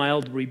gives him a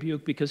mild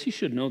rebuke because he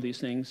should know these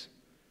things.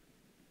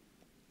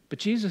 But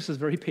Jesus is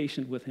very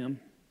patient with him.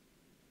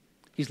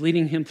 He's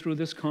leading him through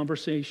this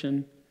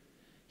conversation.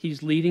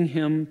 He's leading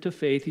him to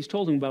faith. He's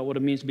told him about what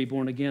it means to be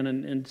born again,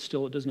 and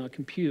still it does not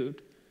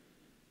compute.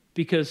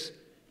 Because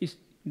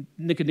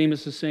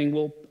Nicodemus is saying,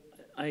 well,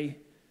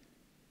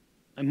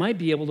 I might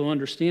be able to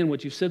understand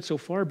what you've said so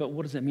far, but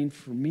what does that mean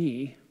for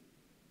me?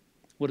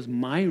 What is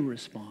my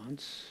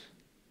response?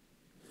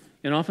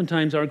 And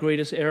oftentimes our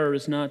greatest error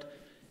is not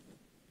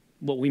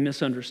what we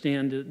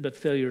misunderstand, but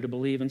failure to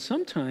believe. And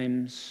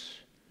sometimes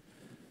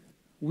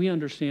we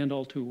understand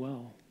all too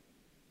well.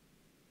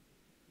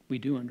 We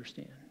do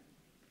understand.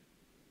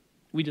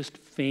 We just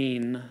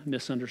feign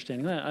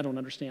misunderstanding. I don't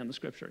understand the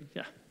scripture.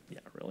 Yeah,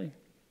 really?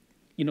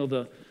 You know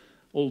the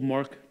old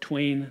Mark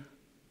Twain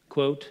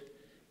quote,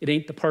 "It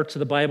ain't the parts of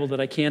the Bible that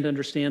I can't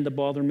understand that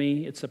bother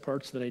me, it's the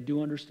parts that I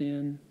do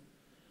understand."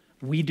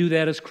 We do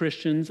that as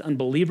Christians.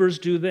 Unbelievers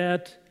do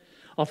that.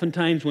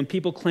 Oftentimes when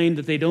people claim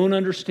that they don't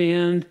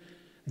understand,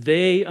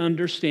 they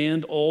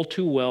understand all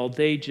too well.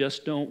 They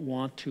just don't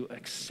want to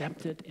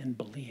accept it and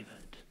believe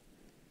it.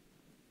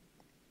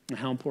 And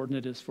how important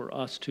it is for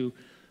us to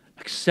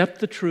accept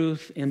the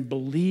truth and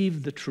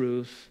believe the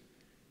truth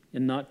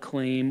and not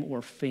claim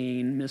or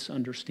feign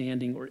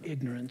misunderstanding or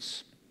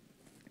ignorance.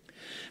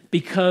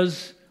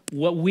 Because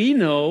what we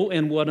know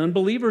and what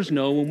unbelievers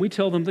know when we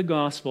tell them the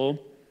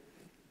gospel,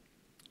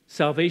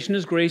 salvation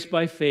is grace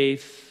by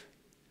faith,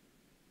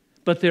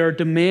 but there are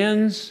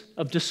demands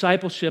of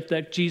discipleship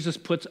that Jesus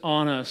puts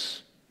on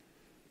us.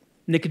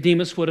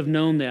 Nicodemus would have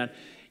known that.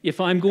 If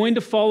I'm going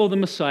to follow the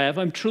Messiah, if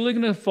I'm truly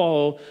going to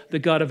follow the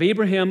God of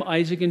Abraham,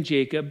 Isaac, and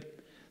Jacob,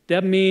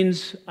 that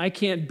means I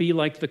can't be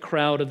like the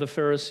crowd of the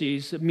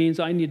Pharisees. It means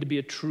I need to be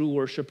a true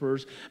worshiper.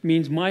 It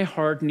means my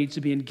heart needs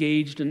to be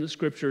engaged in the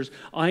scriptures.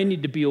 I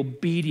need to be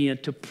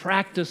obedient to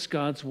practice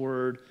God's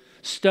word,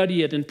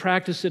 study it and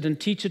practice it and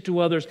teach it to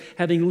others,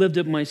 having lived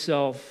it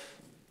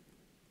myself.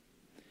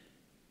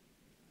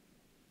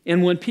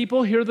 And when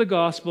people hear the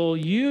gospel,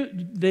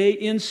 they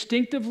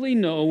instinctively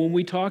know when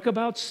we talk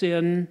about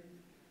sin,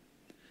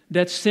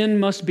 that sin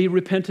must be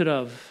repented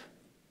of.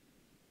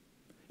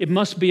 It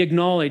must be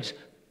acknowledged.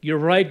 You're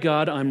right,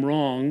 God, I'm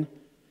wrong.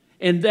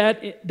 And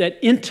that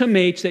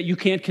intimates that you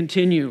can't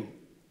continue.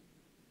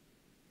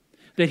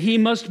 That He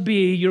must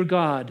be your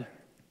God.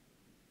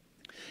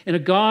 And a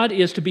God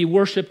is to be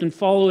worshiped and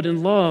followed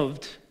and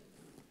loved.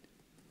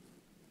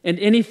 And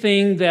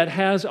anything that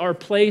has our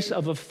place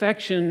of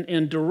affection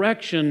and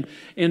direction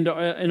and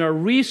our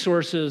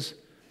resources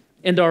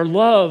and our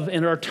love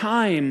and our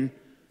time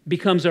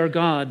becomes our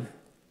God.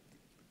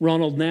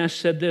 Ronald Nash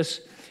said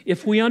this,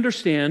 "If we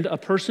understand a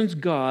person's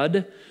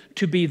God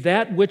to be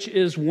that which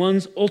is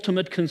one's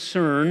ultimate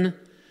concern,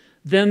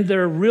 then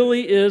there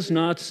really is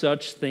not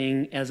such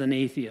thing as an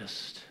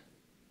atheist."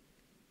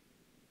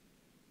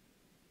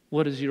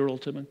 What is your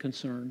ultimate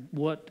concern?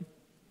 What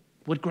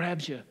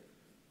grabs you?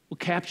 What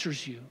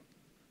captures you?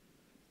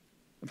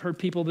 I've heard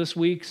people this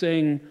week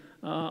saying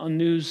on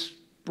news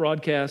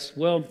broadcasts,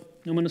 well,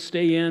 I'm going to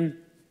stay in.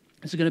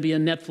 This is going to be a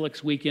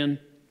Netflix weekend.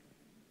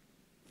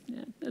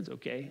 Yeah, that's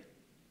okay.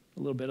 A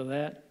little bit of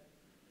that.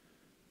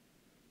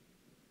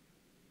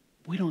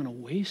 We don't want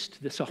to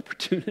waste this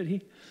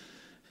opportunity.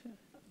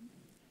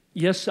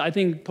 Yes, I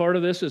think part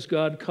of this is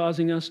God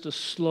causing us to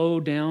slow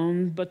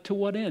down, but to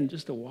what end?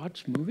 Just to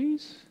watch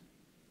movies?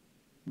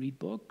 Read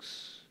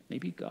books?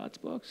 Maybe God's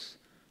books?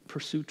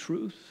 Pursue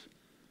truth?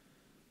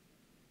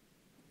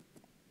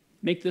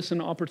 Make this an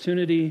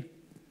opportunity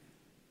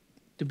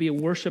to be a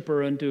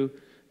worshiper and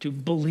to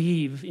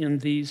believe in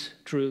these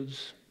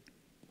truths.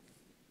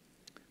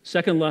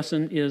 Second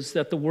lesson is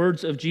that the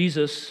words of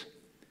Jesus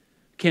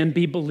can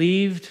be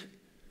believed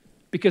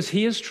because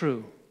He is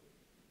true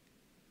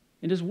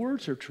and His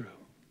words are true.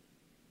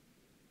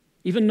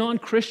 Even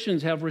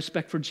non-Christians have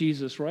respect for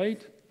Jesus,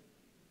 right?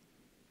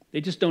 They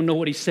just don't know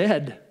what He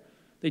said.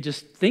 They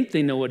just think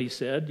they know what He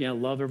said.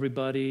 Love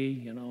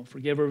everybody,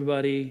 forgive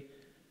everybody.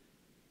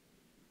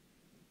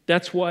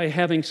 That's why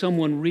having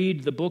someone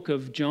read the book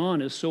of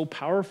John is so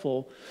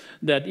powerful,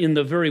 that in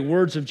the very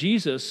words of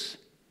Jesus,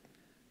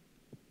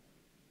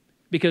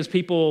 because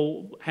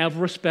people have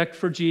respect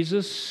for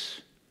Jesus.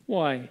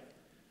 Why?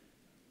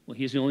 Well,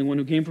 He's the only one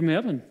who came from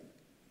heaven.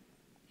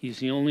 He's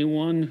the only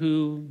one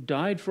who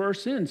died for our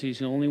sins. He's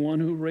the only one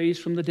who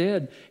raised from the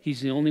dead.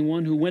 He's the only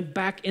one who went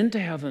back into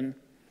heaven.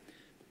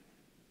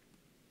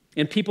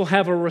 And people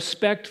have a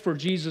respect for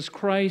Jesus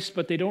Christ,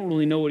 but they don't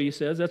really know what He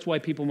says. That's why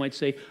people might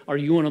say, are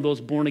you one of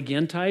those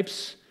born-again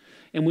types?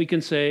 And we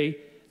can say,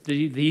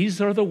 these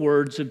are the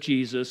words of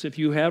Jesus. If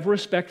you have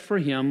respect for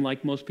Him,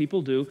 like most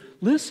people do,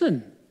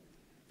 listen,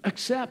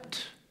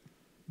 accept,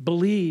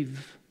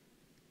 believe.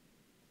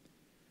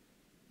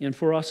 And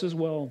for us as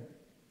well,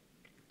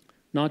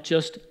 not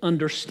just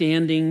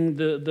understanding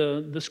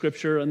the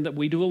Scripture, and that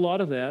we do a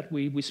lot of that.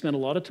 We spend a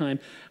lot of time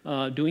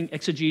doing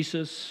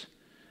exegesis,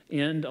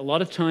 and a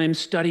lot of time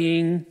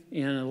studying,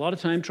 and a lot of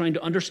time trying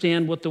to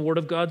understand what the Word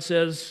of God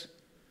says.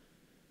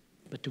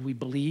 But do we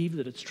believe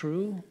that it's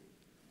true?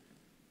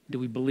 Do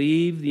we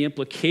believe the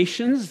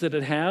implications that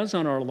it has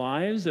on our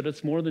lives? That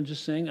it's more than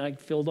just saying, I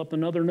filled up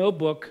another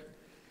notebook.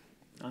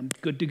 I'm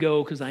good to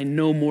go because I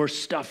know more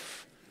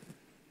stuff.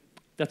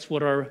 That's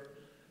what our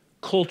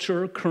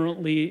culture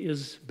currently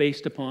is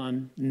based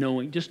upon,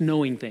 just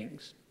knowing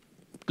things.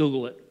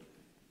 Google it.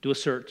 Do a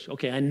search.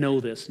 Okay, I know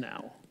this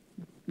now.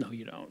 No,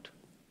 you don't.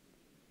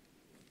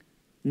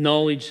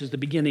 Knowledge is the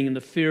beginning, and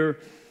the fear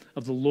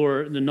of the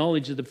Lord, the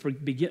knowledge of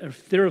the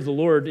fear of the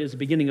Lord is the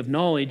beginning of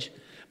knowledge,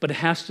 but it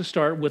has to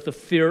start with the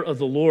fear of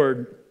the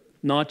Lord,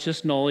 not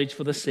just knowledge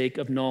for the sake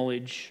of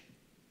knowledge.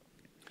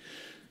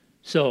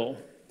 So,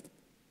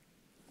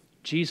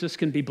 Jesus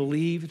can be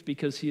believed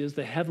because he is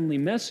the heavenly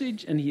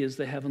message and he is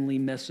the heavenly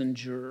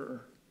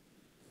messenger.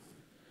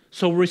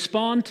 So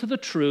respond to the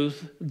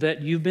truth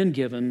that you've been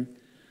given,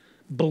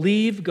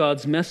 believe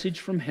God's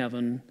message from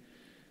heaven,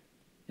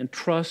 and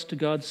trust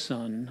God's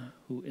Son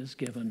who is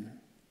given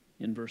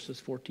in verses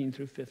 14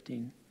 through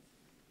 15.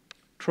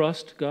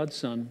 Trust God's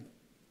Son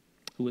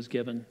who is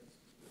given.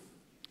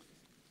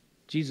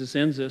 Jesus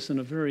ends this in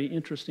a very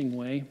interesting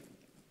way.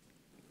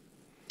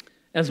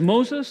 As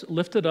Moses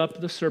lifted up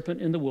the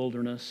serpent in the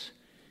wilderness,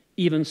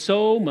 even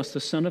so must the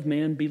Son of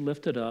Man be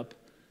lifted up,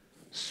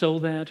 so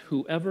that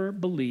whoever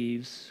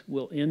believes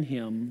will in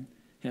him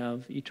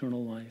have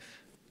eternal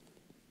life.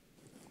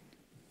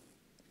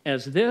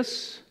 As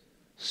this,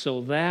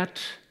 so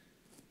that,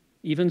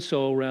 even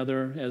so,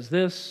 rather, as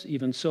this,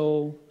 even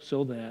so,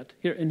 so that.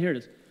 Here it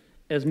is.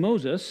 As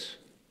Moses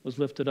was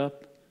lifted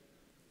up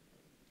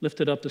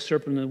the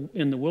serpent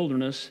in the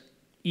wilderness,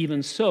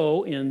 even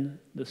so, in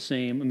the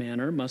same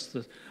manner, must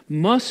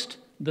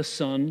the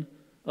Son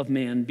of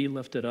Man be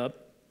lifted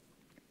up,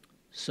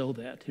 so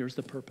that, here's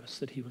the purpose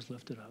that he was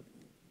lifted up.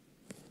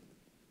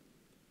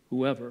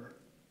 Whoever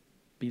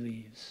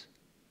believes.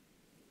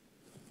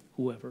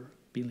 Whoever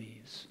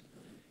believes.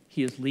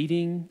 He is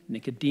leading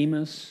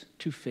Nicodemus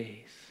to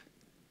faith.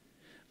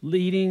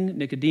 Leading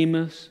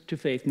Nicodemus to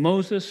faith.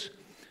 Moses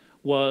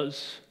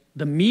was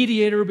the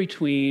mediator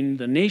between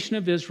the nation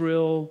of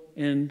Israel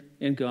and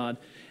God.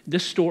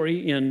 This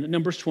story in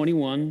Numbers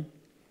 21,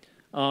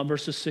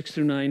 verses 6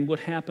 through 9, what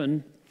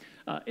happened?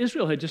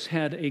 Israel had just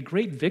had a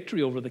great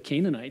victory over the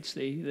Canaanites.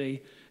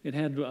 They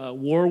had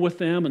war with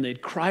them, and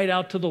they'd cried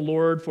out to the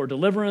Lord for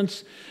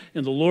deliverance,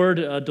 and the Lord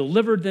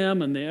delivered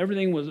them, and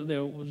everything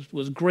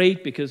was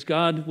great because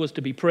God was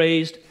to be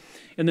praised.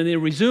 And then they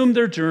resumed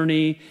their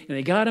journey, and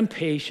they got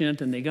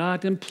impatient, and they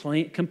got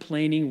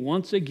complaining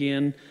once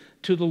again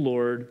to the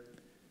Lord.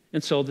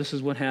 And so this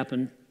is what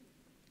happened.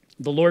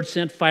 The Lord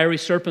sent fiery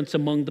serpents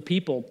among the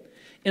people,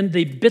 and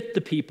they bit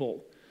the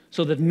people,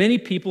 so that many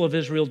people of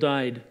Israel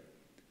died.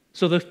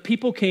 So the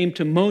people came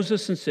to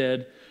Moses and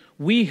said,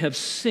 "We have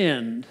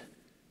sinned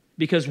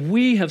because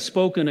we have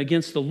spoken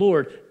against the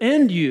Lord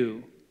and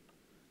you."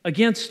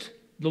 Against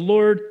the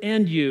Lord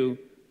and you.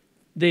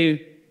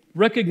 They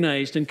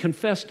recognized and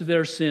confessed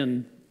their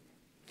sin.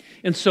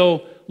 And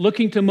so,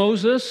 looking to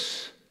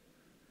Moses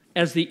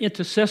as the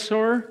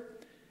intercessor,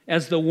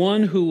 as the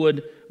one who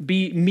would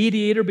be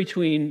mediator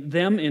between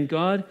them and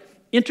God,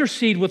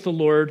 intercede with the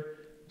Lord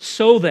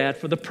so that,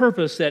 for the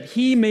purpose that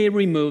he may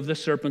remove the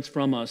serpents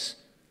from us.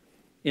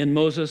 And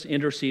Moses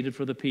interceded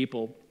for the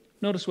people.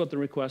 Notice what the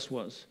request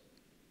was.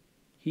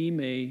 He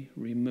may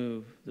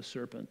remove the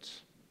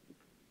serpents.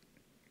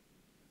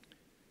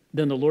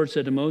 Then the Lord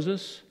said to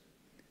Moses,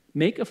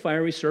 "Make a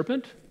fiery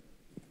serpent,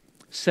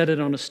 set it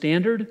on a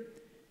standard,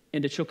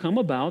 and it shall come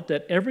about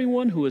that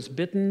everyone who is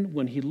bitten,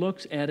 when he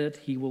looks at it,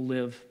 he will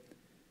live."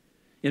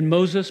 And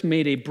Moses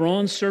made a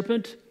bronze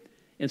serpent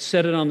and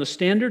set it on the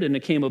standard, and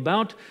it came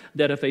about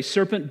that if a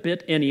serpent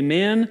bit any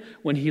man,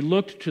 when he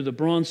looked to the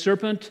bronze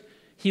serpent,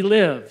 he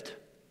lived.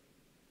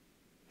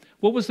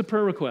 What was the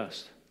prayer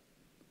request?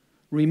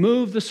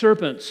 Remove the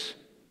serpents.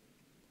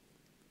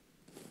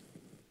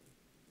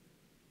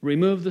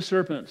 Remove the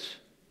serpents.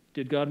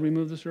 Did God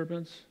remove the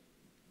serpents?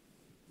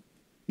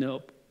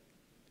 Nope.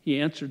 He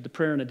answered the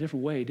prayer in a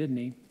different way, didn't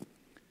he?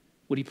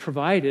 What he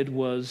provided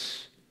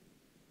was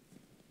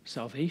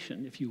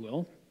salvation, if you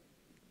will.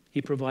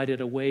 He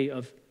provided a way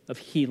of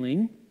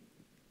healing.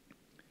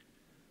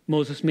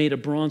 Moses made a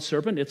bronze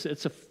serpent.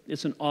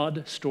 It's an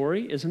odd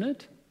story, isn't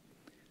it?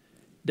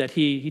 That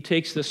he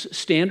takes this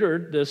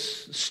standard,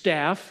 this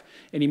staff,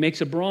 and he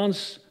makes a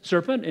bronze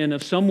serpent, and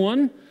if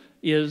someone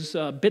is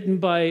bitten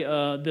by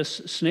this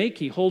snake,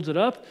 he holds it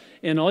up,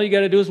 and all you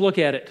got to do is look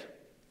at it.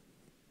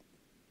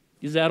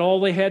 Is that all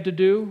they had to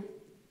do?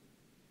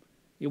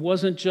 It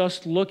wasn't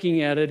just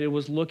looking at it, it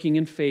was looking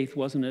in faith,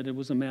 wasn't it? It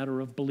was a matter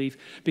of belief.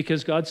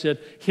 Because God said,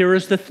 here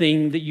is the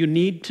thing that you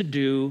need to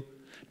do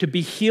to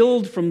be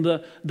healed from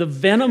the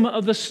venom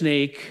of the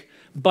snake.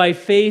 By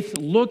faith,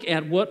 look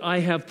at what I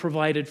have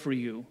provided for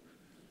you.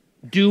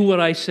 Do what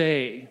I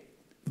say.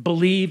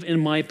 Believe in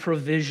my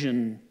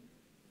provision.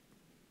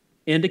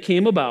 And it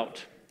came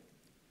about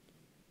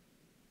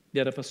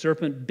that if a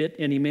serpent bit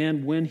any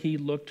man, when he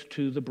looked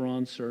to the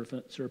bronze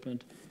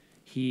serpent,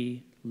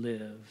 he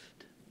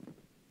lived.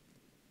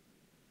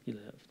 He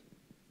lived.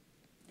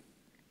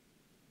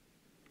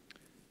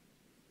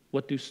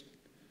 What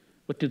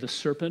do the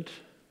serpent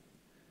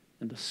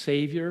and the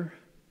Savior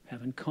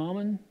have in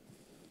common?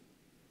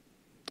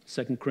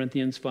 2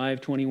 Corinthians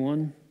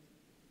 5:21.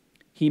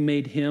 He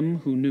made him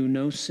who knew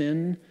no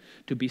sin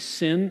to be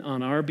sin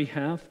on our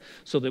behalf,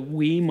 so that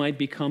we might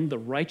become the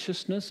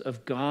righteousness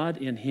of God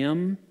in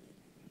him.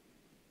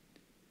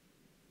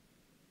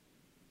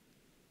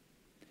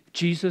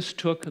 Jesus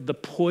took the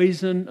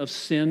poison of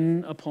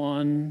sin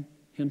upon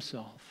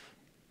himself.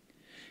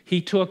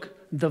 He took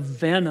the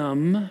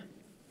venom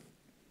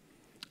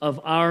of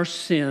our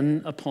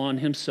sin upon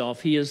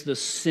himself. He is the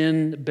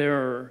sin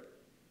bearer.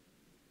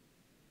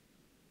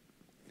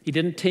 He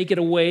didn't take it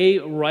away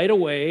right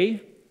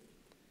away,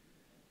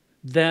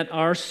 that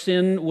our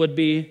sin would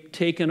be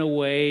taken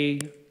away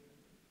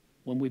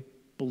when we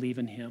believe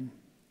in him.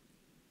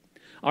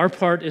 Our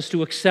part is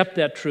to accept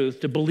that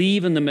truth, to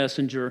believe in the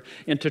messenger,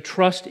 and to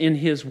trust in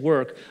his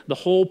work. The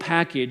whole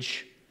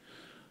package: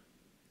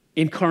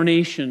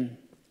 incarnation,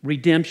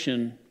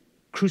 redemption,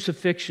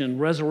 crucifixion,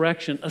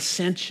 resurrection,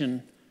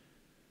 ascension.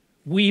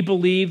 We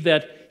believe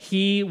that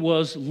he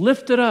was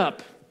lifted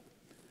up.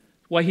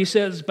 Why he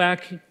says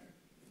back,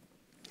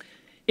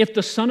 if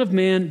the Son of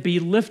Man be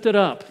lifted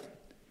up,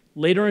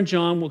 later in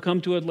John, we'll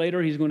come to it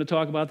later, he's going to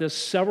talk about this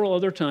several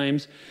other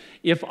times.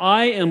 If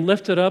I am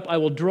lifted up, I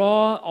will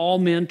draw all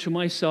men to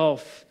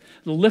myself.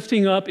 The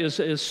lifting up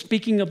is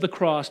speaking of the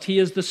cross. He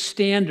is the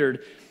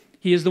standard.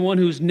 He is the one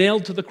who's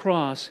nailed to the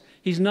cross.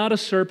 He's not a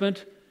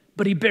serpent,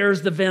 but he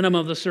bears the venom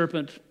of the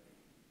serpent.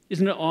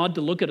 Isn't it odd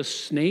to look at a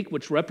snake,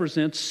 which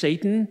represents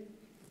Satan,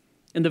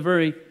 and the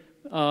very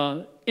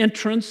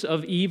entrance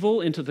of evil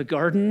into the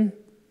garden?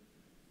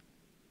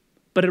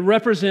 But it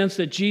represents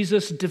that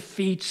Jesus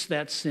defeats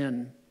that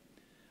sin.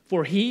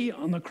 For he,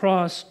 on the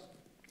cross,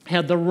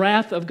 had the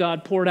wrath of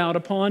God poured out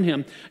upon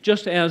him,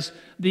 just as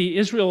the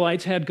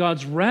Israelites had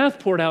God's wrath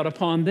poured out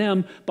upon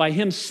them by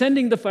him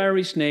sending the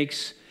fiery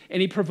snakes,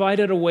 and he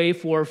provided a way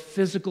for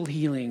physical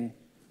healing.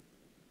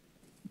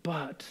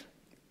 But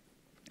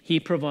he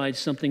provides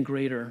something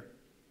greater,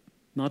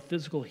 not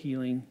physical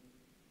healing,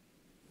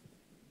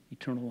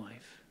 eternal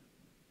life.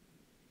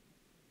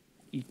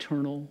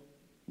 Eternal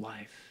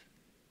life.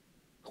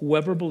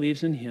 Whoever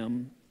believes in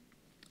him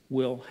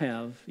will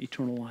have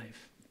eternal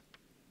life.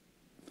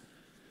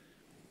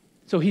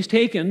 So he's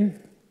taken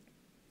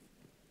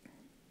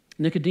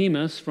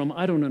Nicodemus from,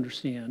 I don't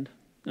understand.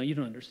 No, you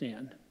don't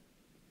understand.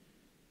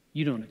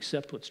 You don't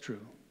accept what's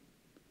true.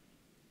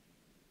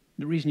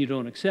 The reason you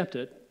don't accept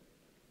it,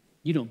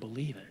 you don't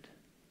believe it.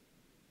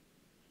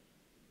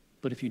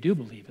 But if you do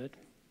believe it,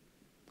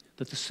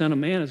 that the Son of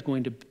Man is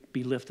going to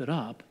be lifted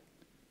up,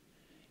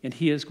 and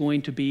he is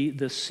going to be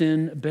the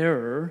sin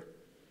bearer,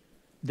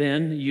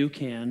 then you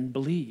can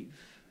believe,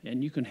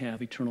 and you can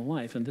have eternal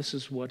life. And this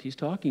is what he's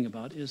talking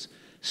about, is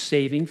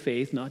saving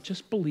faith, not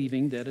just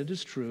believing that it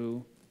is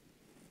true.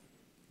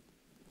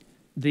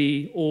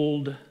 The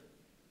old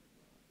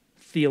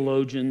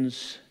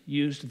theologians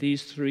used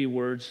these three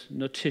words: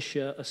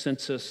 notitia,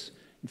 assensus,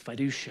 and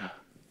fiducia.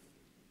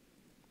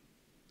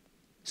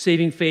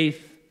 Saving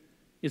faith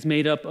is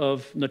made up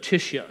of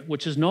notitia,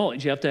 which is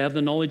knowledge. You have to have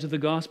the knowledge of the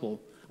gospel.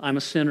 I'm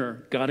a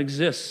sinner. God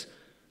exists.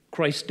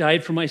 Christ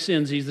died for my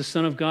sins. He's the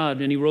Son of God,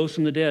 and he rose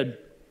from the dead.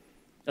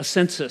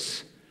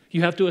 Assensus.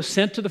 You have to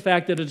assent to the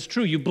fact that it's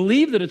true. You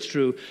believe that it's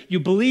true. You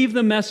believe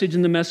the message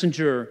and the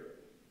messenger.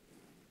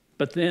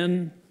 But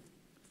then,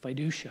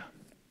 fiducia.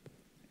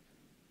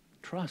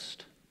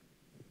 Trust.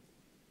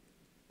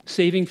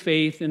 Saving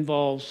faith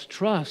involves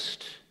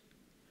trust.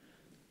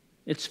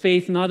 It's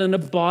faith not in a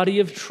body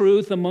of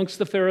truth amongst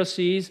the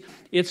Pharisees.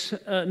 It's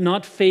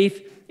not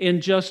faith in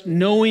just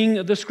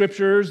knowing the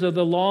scriptures of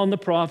the law and the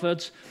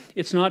prophets.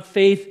 It's not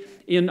faith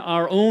in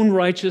our own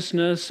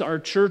righteousness, our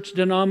church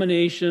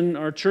denomination,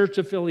 our church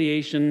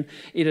affiliation.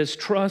 It is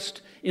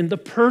trust in the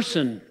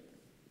person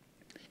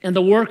and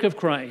the work of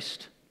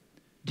Christ.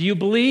 Do you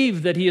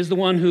believe that he is the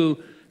one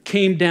who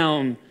came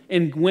down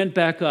and went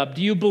back up?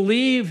 Do you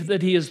believe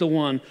that he is the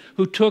one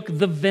who took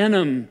the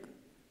venom,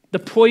 the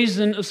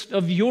poison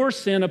of your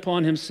sin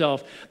upon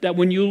himself, that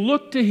when you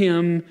look to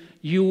him,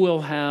 you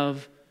will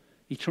have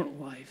eternal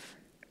life?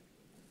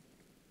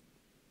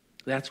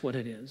 That's what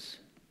it is.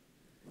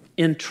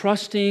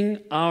 Entrusting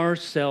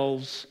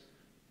ourselves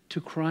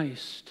to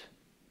Christ,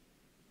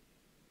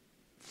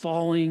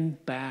 falling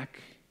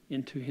back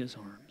into his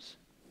arms.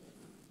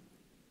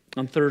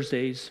 On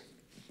Thursdays,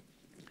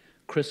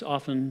 Chris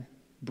often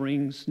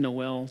brings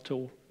Noelle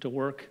to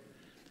work,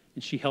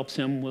 and she helps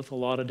him with a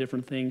lot of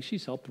different things.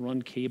 She's helped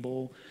run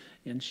cable,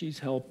 and she's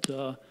helped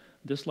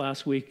this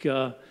last week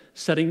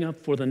setting up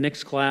for the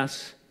next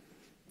class.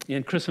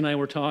 And Chris and I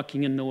were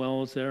talking, and Noelle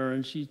was there,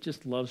 and she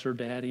just loves her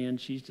daddy, and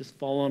she's just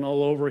falling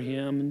all over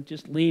him and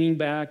just leaning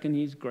back, and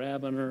he's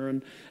grabbing her.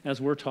 And as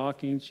we're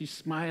talking, she's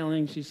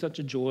smiling. She's such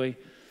a joy.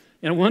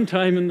 And at one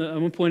time, at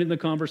one point in the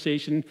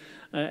conversation,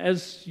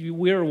 as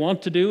we are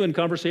wont to do in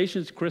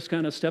conversations, Chris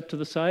kind of stepped to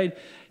the side,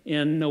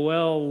 and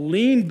Noelle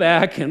leaned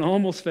back and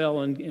almost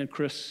fell, and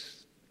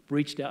Chris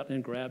reached out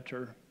and grabbed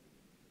her.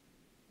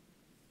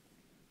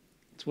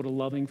 It's what a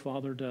loving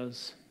father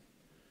does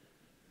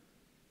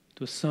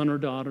to a son or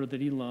daughter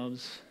that he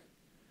loves.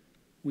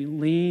 We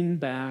lean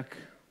back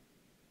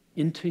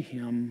into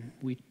him.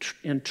 We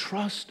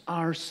entrust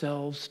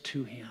ourselves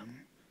to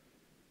him.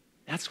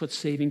 That's what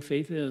saving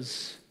faith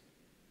is.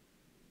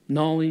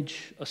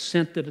 Knowledge,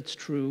 assent that it's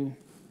true,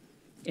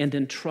 and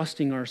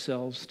entrusting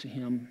ourselves to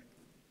him.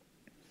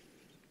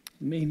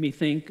 It made me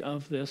think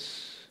of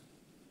this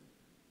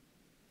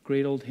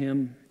great old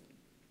hymn,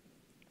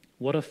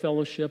 "What a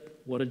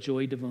fellowship, what a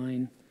joy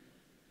divine,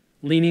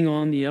 leaning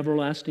on the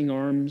everlasting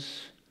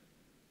arms.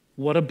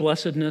 What a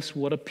blessedness,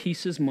 what a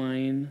peace is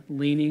mine,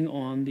 leaning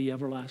on the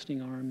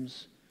everlasting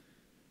arms."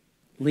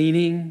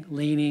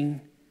 Leaning,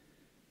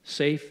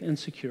 safe and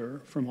secure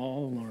from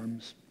all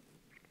alarms.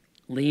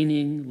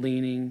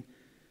 Leaning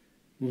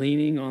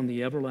on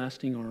the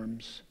everlasting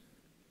arms.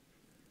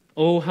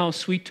 Oh, how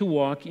sweet to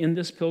walk in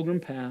this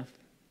pilgrim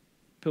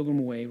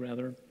way,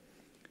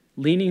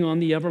 leaning on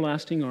the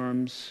everlasting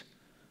arms.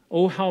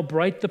 Oh, how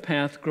bright the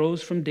path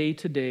grows from day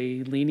to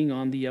day, leaning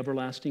on the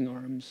everlasting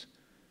arms.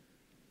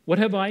 What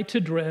have I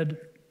to dread?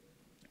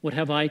 What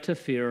have I to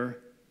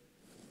fear?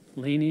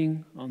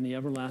 Leaning on the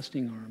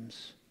everlasting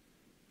arms.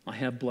 I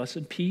have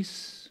blessed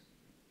peace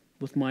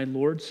with my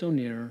Lord so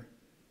near,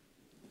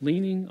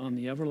 leaning on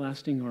the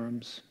everlasting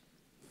arms.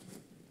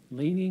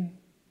 Leaning,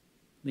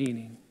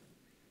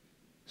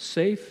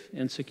 safe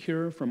and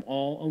secure from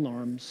all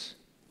alarms.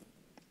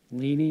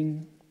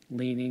 Leaning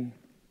on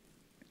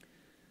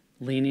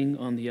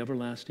the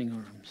everlasting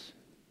arms.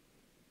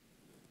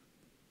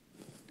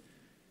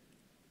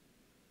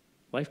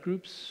 Life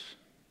groups,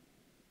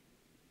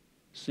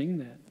 sing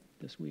that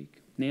this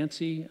week.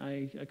 Nancy,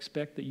 I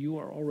expect that you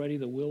are already,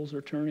 the wheels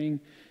are turning,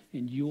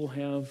 and you will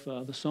have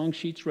the song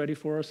sheets ready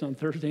for us on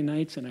Thursday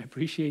nights, and I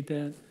appreciate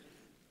that.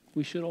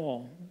 We should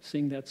all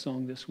sing that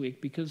song this week,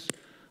 because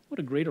what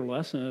a greater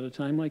lesson at a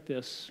time like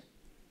this.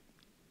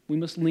 We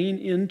must lean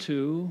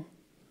into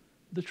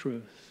the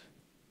truth.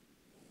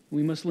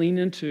 We must lean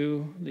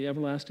into the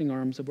everlasting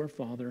arms of our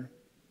Father,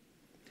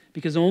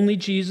 because only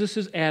Jesus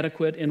is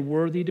adequate and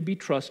worthy to be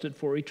trusted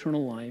for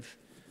eternal life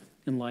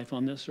and life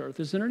on this earth.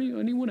 Is there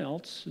anyone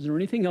else? Is there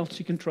anything else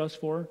you can trust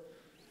for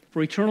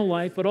eternal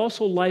life, but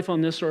also life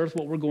on this earth,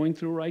 what we're going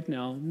through right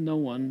now? No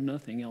one,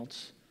 nothing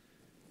else.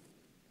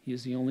 He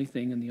is the only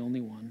thing and the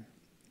only one.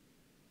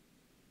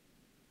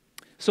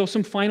 So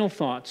some final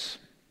thoughts.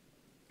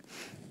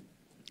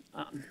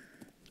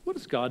 What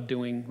is God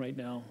doing right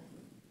now?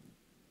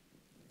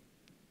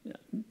 Yeah,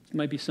 it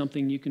might be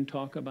something you can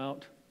talk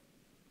about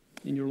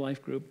in your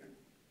life group.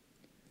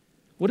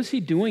 What is he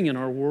doing in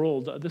our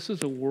world? This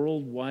is a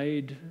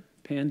worldwide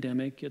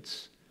pandemic.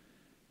 It's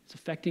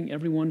affecting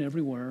everyone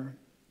everywhere.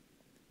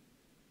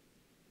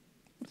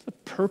 What's the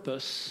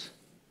purpose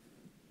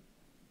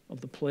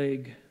of the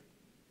plague?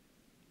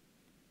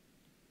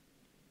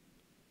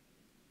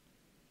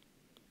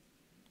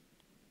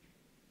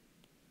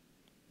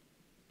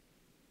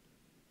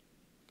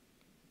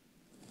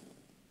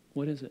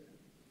 What is it?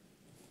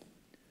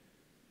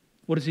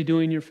 What is he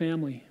doing in your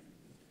family?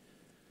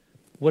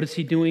 What is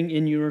he doing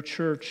in your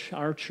church,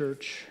 our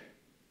church?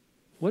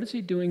 What is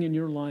he doing in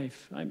your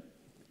life?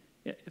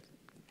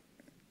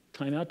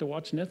 Time out to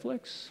watch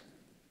Netflix?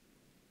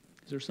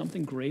 Is there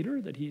something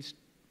greater that he's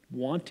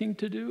wanting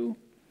to do?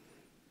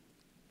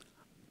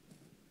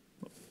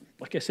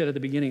 Like I said at the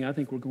beginning, I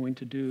think we're going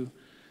to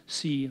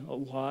see a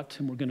lot,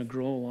 and we're going to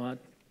grow a lot.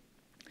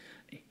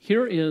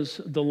 Here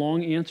is the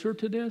long answer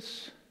to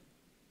this.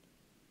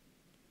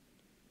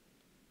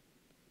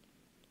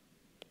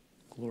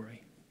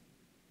 Glory.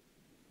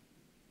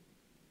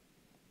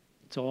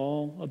 It's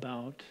all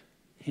about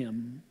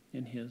him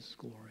and his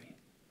glory.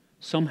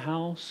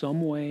 Somehow,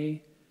 some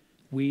way,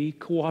 we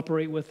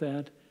cooperate with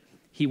that.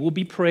 He will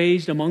be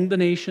praised among the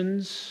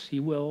nations. He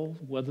will,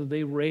 whether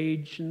they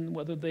rage and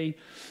whether they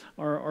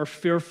are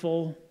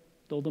fearful,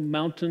 though the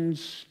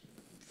mountains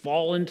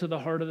fall into the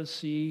heart of the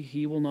sea,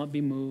 he will not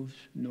be moved,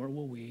 nor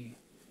will we.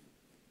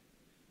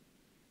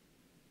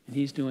 And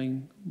he's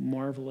doing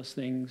marvelous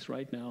things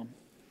right now.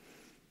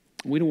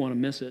 We don't want to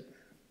miss it.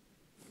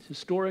 It's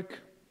historic,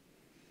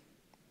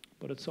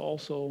 but it's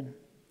also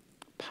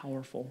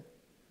powerful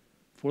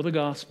for the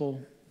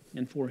gospel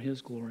and for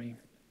his glory.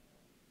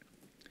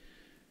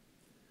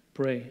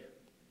 Pray.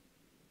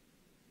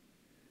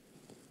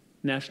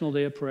 National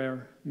Day of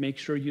Prayer. Make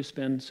sure you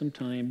spend some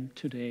time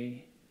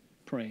today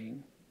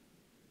praying.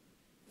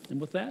 And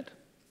with that,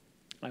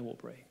 I will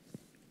pray.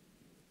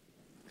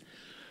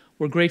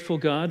 We're grateful,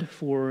 God,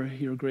 for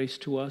your grace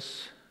to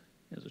us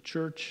as a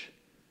church,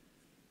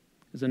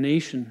 as a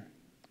nation,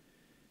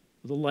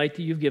 the light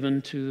that you've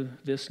given to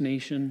this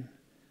nation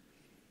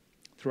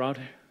throughout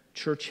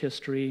church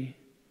history,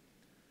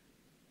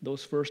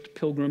 those first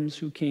pilgrims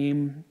who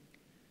came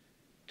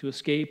to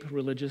escape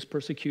religious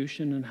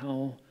persecution, and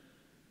how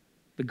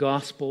the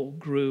gospel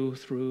grew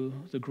through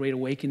the great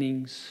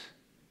awakenings.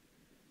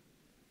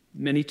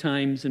 Many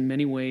times, in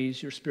many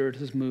ways, your Spirit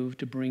has moved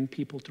to bring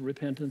people to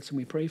repentance, and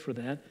we pray for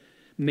that.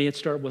 May it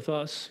start with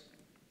us.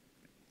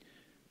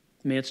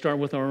 May it start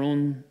with our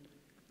own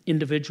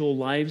individual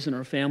lives and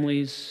our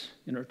families,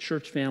 in our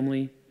church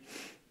family,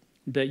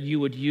 that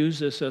you would use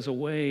this as a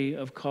way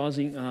of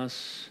causing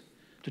us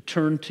to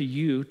turn to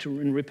you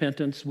in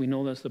repentance. We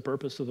know that's the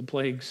purpose of the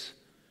plagues.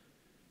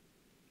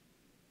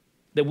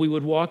 That we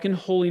would walk in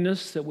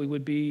holiness, that we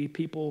would be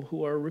people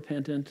who are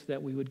repentant,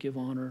 that we would give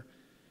honor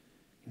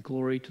and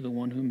glory to the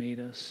one who made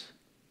us.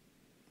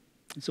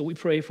 And so we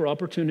pray for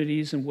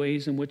opportunities and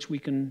ways in which we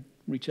can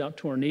reach out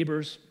to our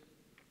neighbors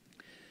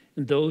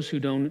and those who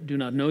do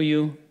not know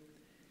you,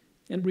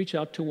 and reach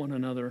out to one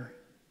another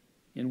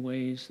in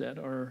ways that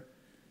are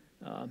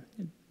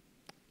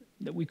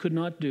that we could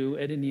not do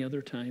at any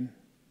other time.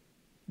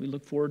 We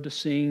look forward to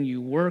seeing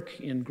you work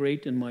in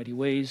great and mighty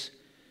ways,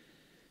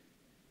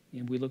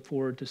 and we look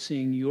forward to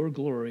seeing your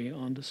glory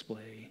on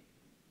display.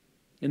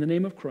 In the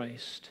name of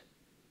Christ,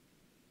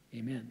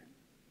 amen.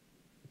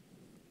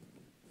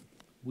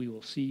 We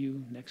will see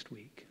you next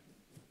week.